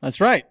over. That's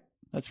right.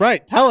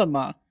 Tell him,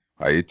 Ma.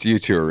 Oh, you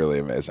two are really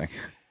amazing.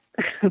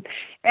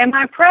 Am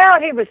I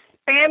proud he was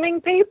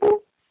spamming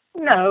people?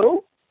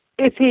 No.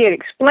 If he had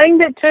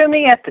explained it to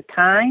me at the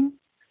time,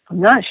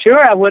 I'm not sure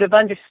I would have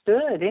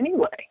understood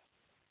anyway.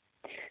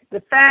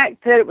 The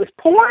fact that it was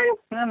porn,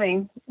 I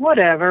mean,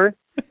 whatever.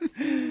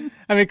 I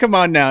mean, come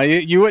on now.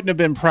 You wouldn't have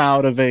been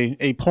proud of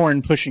a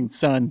porn-pushing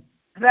son.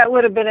 That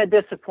would have been a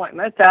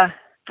disappointment. I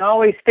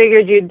always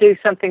figured you'd do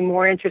something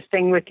more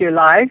interesting with your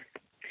life.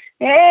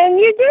 And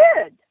you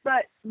did.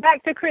 But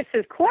back to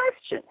Chris's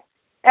question.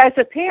 As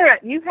a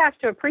parent, you have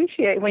to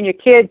appreciate when your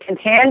kid can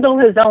handle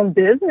his own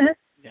business.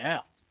 Yeah.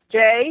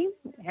 Jay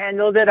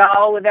handled it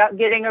all without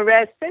getting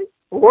arrested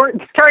or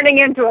turning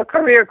into a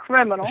career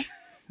criminal.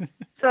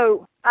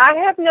 So I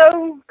have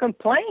no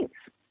complaints.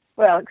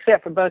 Well,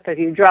 except for both of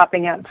you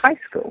dropping out of high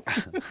school.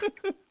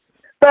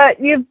 But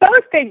you've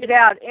both figured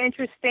out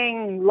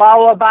interesting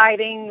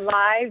law-abiding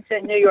lives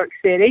in New York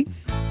City.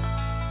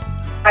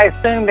 I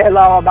assume they're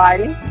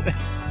law-abiding.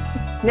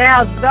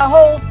 Now, the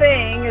whole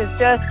thing is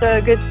just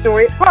a good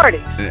story at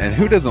parties. And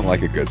who doesn't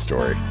like a good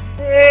story?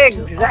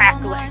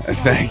 Exactly.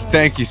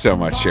 Thank you so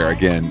much, Cher.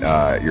 Again,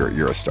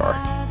 you're a star.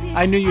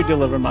 I knew you'd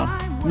deliver,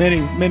 Mom.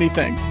 Many, many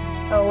thanks.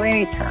 Oh,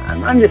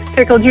 anytime. I'm just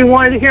tickled you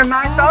wanted to hear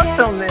my thoughts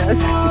on this.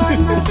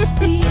 Must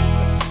be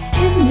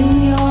in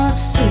New York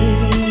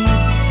City.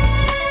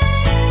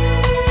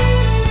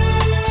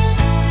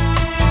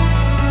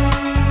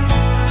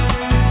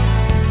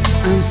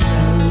 I'm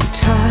so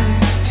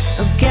tired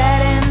of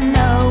getting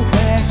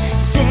nowhere,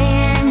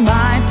 saying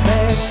my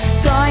prayers,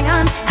 going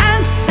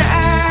unanswered.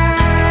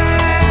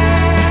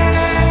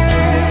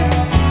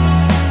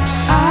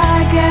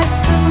 I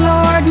guess the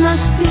Lord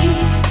must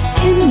be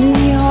in New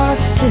York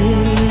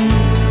City.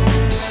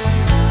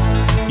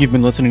 You've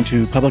been listening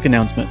to Public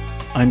Announcement.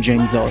 I'm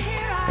James Ellis.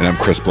 And I'm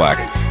Chris Black.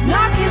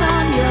 Knocking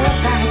on your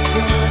back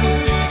door.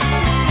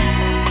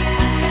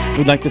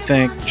 We'd like to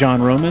thank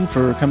John Roman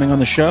for coming on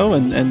the show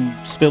and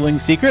spilling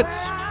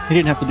secrets. He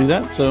didn't have to do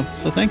that, so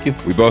thank you.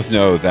 We both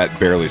know that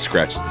barely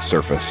scratches the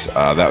surface.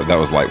 That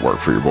was light work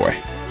for your boy.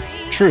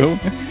 True.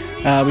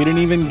 We didn't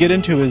even get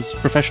into his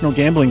professional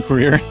gambling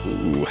career.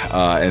 Ooh,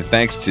 and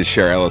thanks to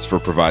Cher Ellis for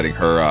providing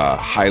her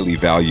highly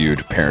valued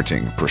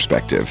parenting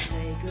perspective.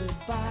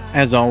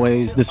 As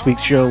always, this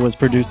week's show was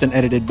produced and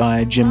edited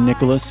by Jim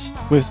Nicholas,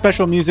 with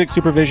special music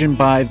supervision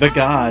by the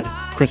God,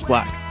 Chris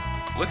Black.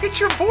 Look at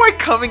your boy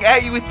coming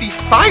at you with the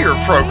fire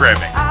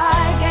programming.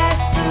 I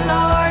guess the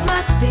Lord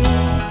must be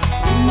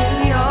in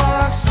New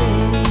York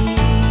City.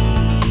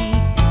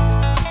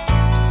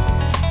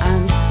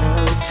 I'm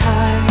so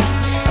tired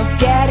of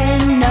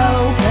getting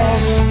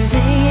nowhere,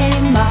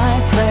 saying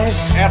my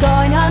prayers,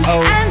 going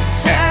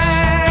unanswered.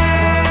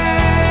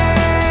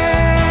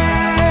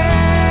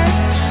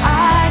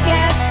 I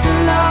guess the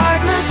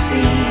Lord must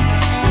be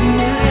in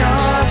New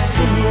York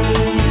City.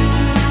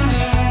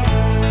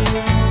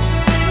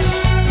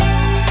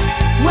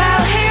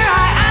 Well, here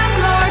I am,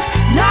 Lord,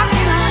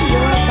 knocking on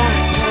your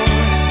back door.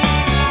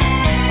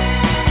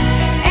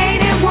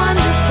 Ain't it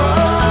wonderful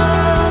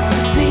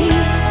to be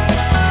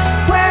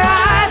where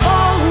I've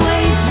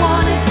always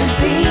wanted to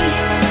be?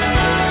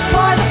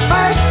 For the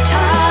first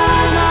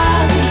time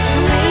I'll be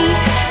free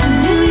in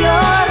New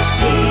York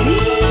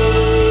City.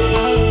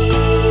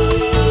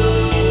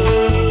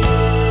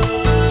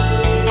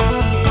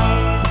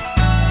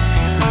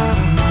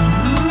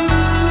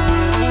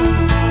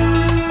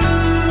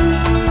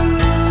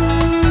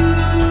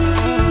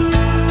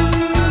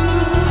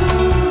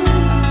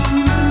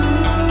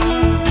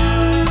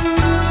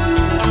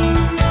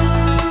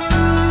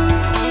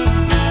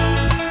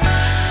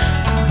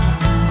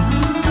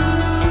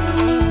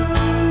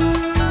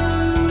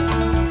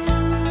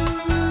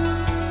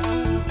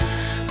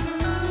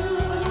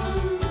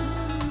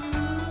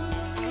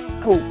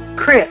 Oh,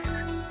 Chris,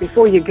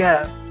 before you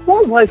go,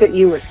 what was it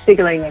you were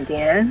signaling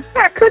again?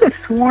 I could have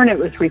sworn it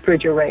was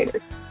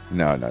refrigerators.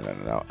 No.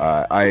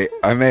 I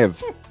may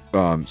have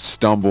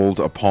stumbled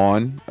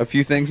upon a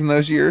few things in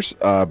those years,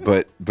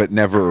 but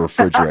never a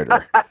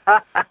refrigerator.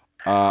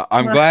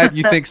 I'm glad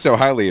you think so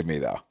highly of me,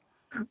 though.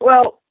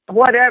 Well,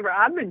 whatever.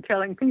 I've been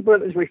telling people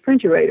it was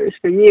refrigerators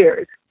for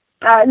years.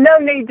 No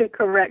need to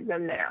correct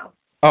them now.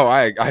 Oh,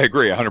 I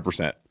agree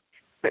 100%.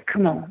 But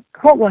come on,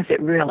 what was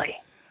it really?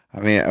 I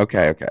mean,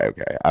 okay.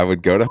 I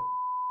would go to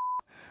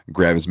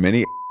grab as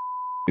many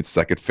as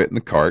I could fit in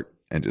the cart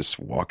and just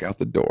walk out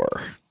the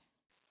door.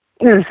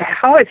 Is that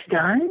how it's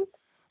done?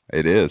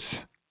 It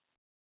is.